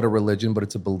going to call it a religion, but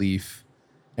it's a belief,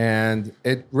 and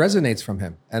it resonates from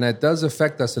him, and it does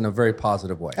affect us in a very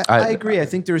positive way. I agree. I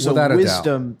think there's Without a a doubt.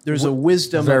 wisdom. There's a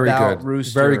wisdom Very about good.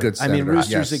 Rooster. Very good, I mean, Senator.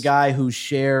 Rooster's Yes. a guy who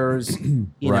shares,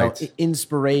 Right.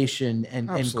 inspiration and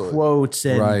Absolutely. quotes,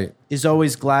 and Right. is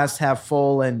always glass half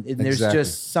full. And there's Exactly.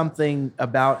 just something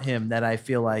about him that I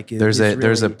feel like is There's a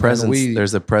really- presence.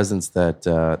 There's a presence that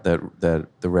the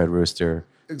red rooster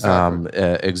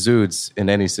exudes in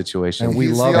any situation. And we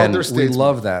He's love the elder we statesman.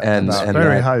 love that. And- about and him.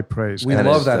 Very that- high praise. we and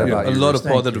love it's- that yeah, about A you. lot of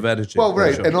positive energy. Well,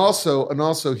 right, for sure. and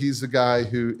also he's a guy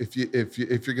who if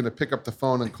you're going to pick up the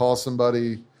phone and call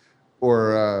somebody,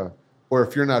 or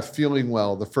if you're not feeling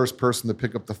well, the first person to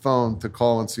pick up the phone to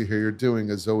call and see how you're doing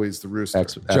is always the rooster.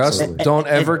 Just Absolutely. don't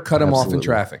ever cut him off in Absolutely.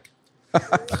 traffic.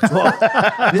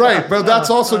 Right, but that's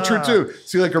also true too.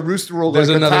 See, like a rooster will There's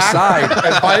like another attack side.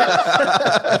 and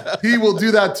bite. He will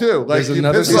do that too. Like There's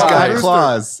another this side. is He's a got rooster.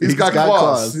 claws. He's got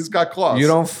claws. He's got claws. You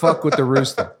don't fuck with the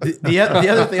rooster. The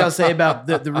other thing I'll say about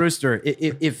the rooster,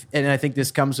 if and I think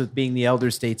this comes with being the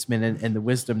elder statesman and the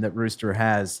wisdom that rooster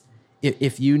has.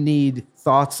 If you need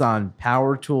thoughts on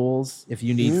power tools, if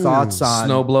you need thoughts on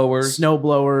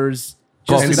snowblowers,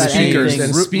 just And about speakers, anything,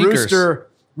 and speakers.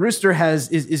 Rooster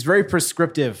is very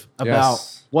prescriptive about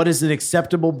Yes. what is an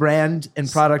acceptable brand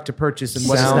and product to purchase and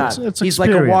what's Sound. not. It's He's like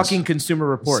a experience. walking consumer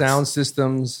report. Sound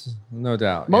systems, no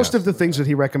doubt. Most yes. of the things that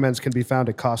he recommends can be found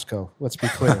at Costco. Let's be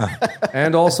clear.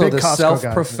 And also Big the Costco guy.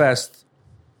 self-professed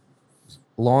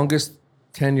longest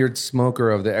tenured smoker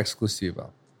of the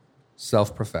Exclusivo.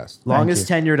 Self-professed. Longest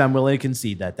tenured, I'm willing to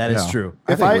concede that. That is Yeah. true.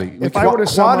 If I were to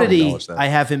sum up, Quantity, I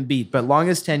have him beat, but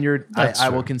longest tenured, I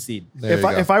will concede. There you go.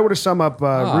 if I were to sum up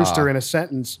Rooster in a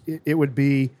sentence, it would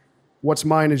be, "What's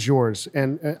mine is yours,"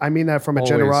 and I mean that from a Always.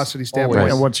 generosity standpoint.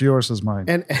 Always. And what's yours is mine.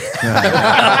 And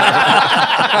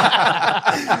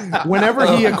whenever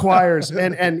he acquires,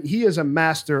 and he is a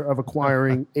master of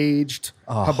acquiring aged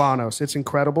Habanos. It's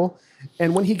incredible.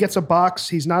 And when he gets a box,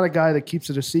 he's not a guy that keeps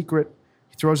it a secret.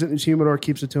 He throws it in his humidor,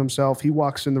 keeps it to himself. He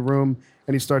walks in the room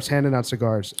and he starts handing out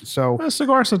cigars. So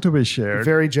Cigars are to be shared.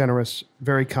 very generous,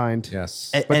 very kind.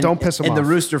 Yes. But don't piss him and off. the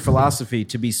rooster philosophy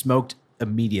to be smoked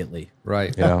immediately.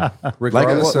 Right. Yeah.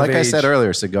 Regardless like of I age. said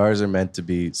earlier, cigars are meant to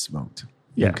be smoked.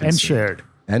 Yeah, and consumed. shared.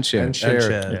 And shared. And shared.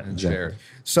 shared. And shared.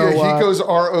 So Yeah, he goes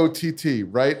ROTT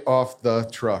right off the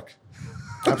truck.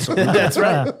 That's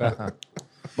right.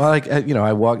 Well,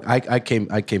 I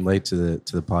came late to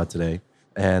the pod today,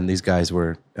 and these guys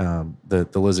were the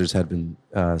lizards had been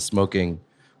smoking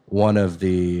one of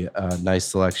the nice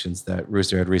selections that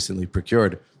Rooster had recently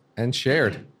procured, And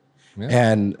shared. Yeah.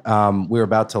 and we were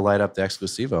about to light up the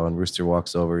Exclusivo, and Rooster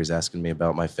walks over. He's asking me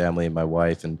about my family and my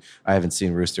wife, and I haven't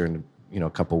seen Rooster in a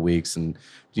couple weeks, and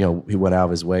he went out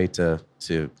of his way to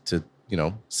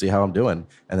see how I'm doing,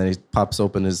 and then he pops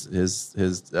open his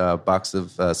box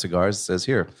of cigars, says,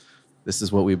 "Here, this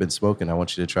is what we've been smoking. I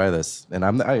want you to try this." And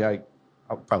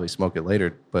I'll probably smoke it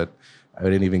later, but I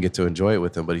didn't even get to enjoy it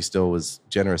with him. But he still was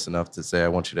generous enough to say, "I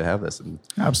want you to have this." And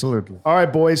Absolutely. All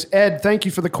right, boys. Ed, thank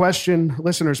you for the question.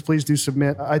 Listeners, please do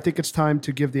submit. I think it's time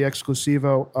to give the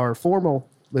Exclusivo our formal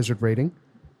lizard rating.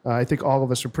 I think all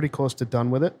of us are pretty close to done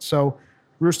with it. So,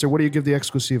 Rooster, what do you give the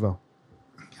Exclusivo?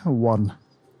 1.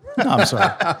 No, I'm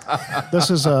sorry. This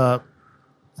is a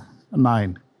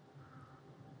 9.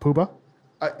 Puba?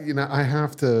 I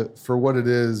have to, for what it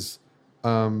is,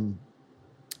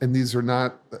 and these are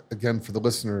not, again, for the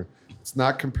listener, it's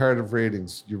not comparative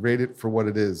ratings. You rate it for what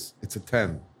it is. It's a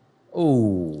 10.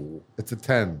 Oh. It's a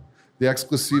 10. The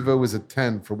Exclusivo is a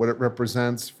 10 for what it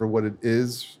represents, for what it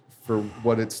is, for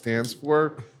what it stands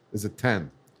for, is a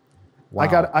 10.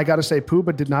 Wow. I got to say,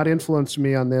 Puba did not influence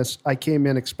me on this. I came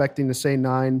in expecting to say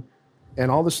 9,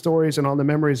 and all the stories and all the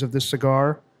memories of this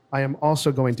cigar, I am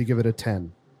also going to give it a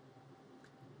 10.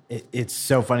 It's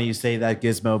so funny you say that,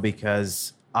 Gizmo,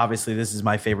 because obviously this is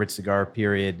my favorite cigar,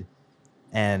 period.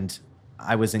 And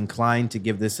I was inclined to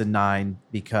give this a 9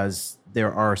 because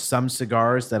there are some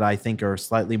cigars that I think are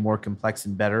slightly more complex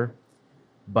and better.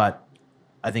 But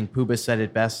I think Puba said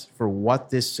it best. For what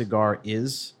this cigar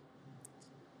is,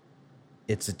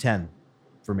 it's a 10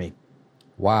 for me.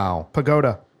 Wow.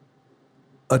 Pagoda.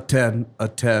 A 10, a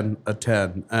 10, a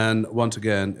 10. And once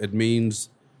again, it means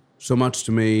so much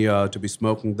to me to be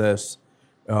smoking this.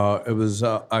 It was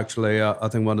actually, I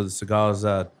think, one of the cigars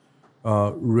that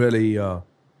really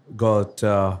got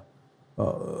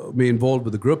me involved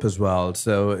with the group as well.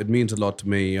 So it means a lot to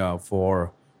me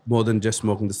for more than just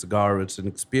smoking the cigar. It's an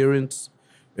experience.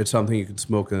 It's something you can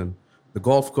smoke in the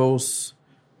golf course,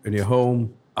 in your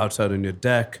home, outside on your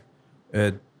deck.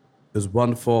 It is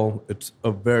wonderful. It's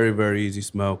a very, very easy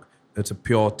smoke. It's a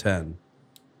pure 10.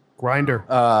 Grinder.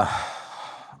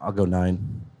 I'll go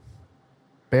 9.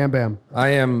 Bam Bam.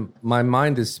 My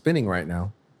mind is spinning right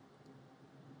now.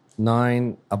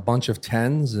 9, a bunch of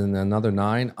 10s and another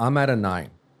 9. I'm at a 9.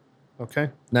 Okay.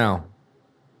 Now,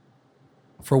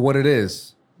 for what it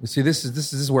is, you see, this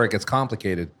is where it gets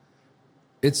complicated.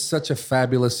 It's such a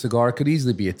fabulous cigar. It could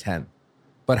easily be a 10.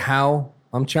 But how,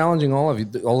 I'm challenging all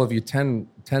of you 10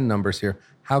 numbers here.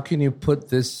 How can you put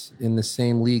this in the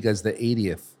same league as the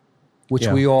 80th, which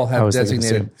we all I have was thinking the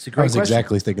designated? same. It's a great I was question.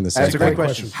 exactly thinking the same. That's a great thing.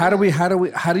 question.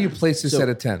 How do you place this at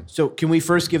a 10? So can we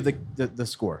first give the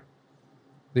score?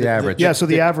 The average. Yeah, so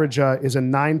the average is a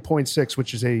 9.6,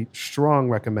 which is a strong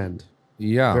recommend.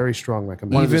 Yeah. Very strong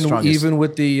recommend. One of the strongest. Even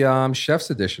with the chef's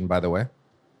edition, by the way.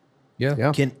 Yeah.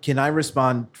 Yeah. Can I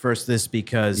respond first to this?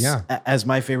 Because as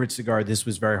my favorite cigar, this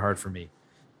was very hard for me.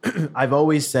 I've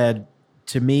always said,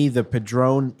 to me, the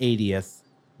Padrón 80th,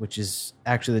 which is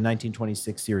actually the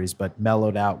 1926 series, but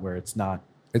mellowed out where it's not.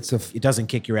 It doesn't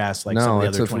kick your ass like some of the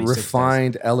other 26 it's a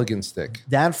refined, elegant stick.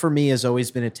 That for me has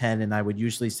always been a 10, and I would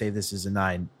usually say this is a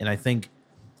 9. And I think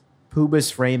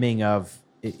Puba's framing of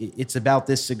it's about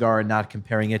this cigar and not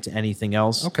comparing it to anything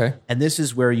else. Okay. And this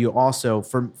is where you also,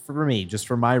 for me, just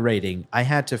for my rating, I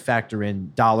had to factor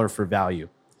in dollar for value.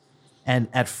 And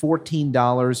at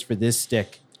 $14 for this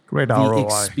stick, Great the ROI.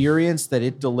 experience that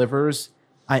it delivers,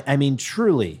 I mean,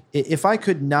 truly, if I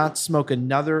could not smoke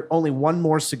only one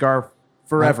more cigar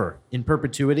forever in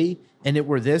perpetuity, and it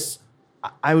were this,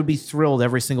 I would be thrilled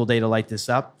every single day to light this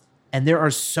up. And there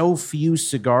are so few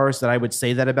cigars that I would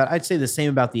say that about. I'd say the same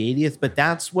about the 80th, but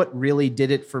that's what really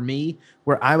did it for me,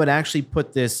 where I would actually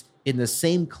put this in the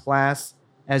same class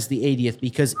as the 80th,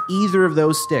 because either of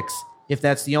those sticks, if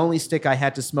that's the only stick I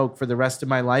had to smoke for the rest of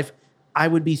my life, I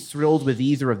would be thrilled with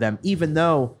either of them, even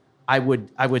though I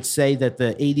would say that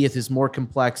the 80th is more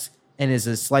complex and is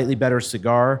a slightly better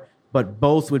cigar, but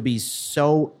both would be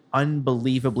so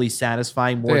unbelievably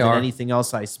satisfying more than anything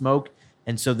else I smoke.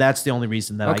 And so that's the only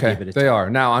reason that I gave it a 10. They are.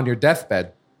 Now, on your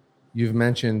deathbed, you've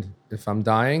mentioned if I'm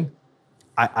dying,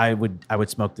 I would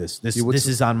smoke this. This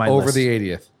is on my over list. the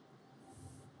 80th.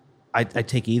 I'd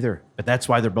take either, but that's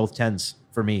why they're both 10s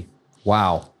for me.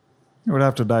 Wow. You would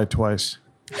have to die twice.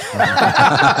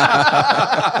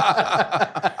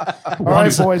 All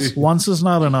right, boys. Once is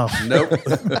not enough. Nope.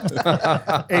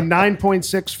 A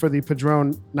 9.6 for the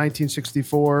Padrón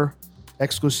 1964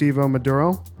 Exclusivo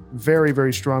Maduro. Very,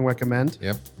 very strong recommend.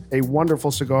 Yep. A wonderful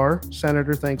cigar.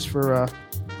 Senator, thanks for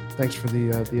the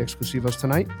Exclusivos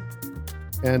tonight.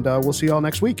 And we'll see you all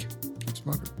next week.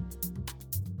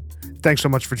 Thanks so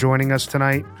much for joining us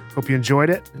tonight. Hope you enjoyed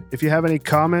it. If you have any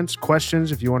comments,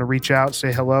 questions, if you want to reach out,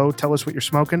 say hello, tell us what you're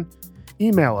smoking,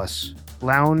 email us,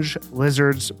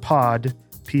 loungelizardspod,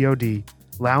 P-O-D,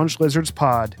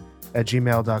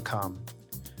 loungelizardspod@gmail.com.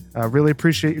 Really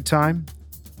appreciate your time,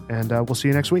 and we'll see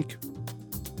you next week.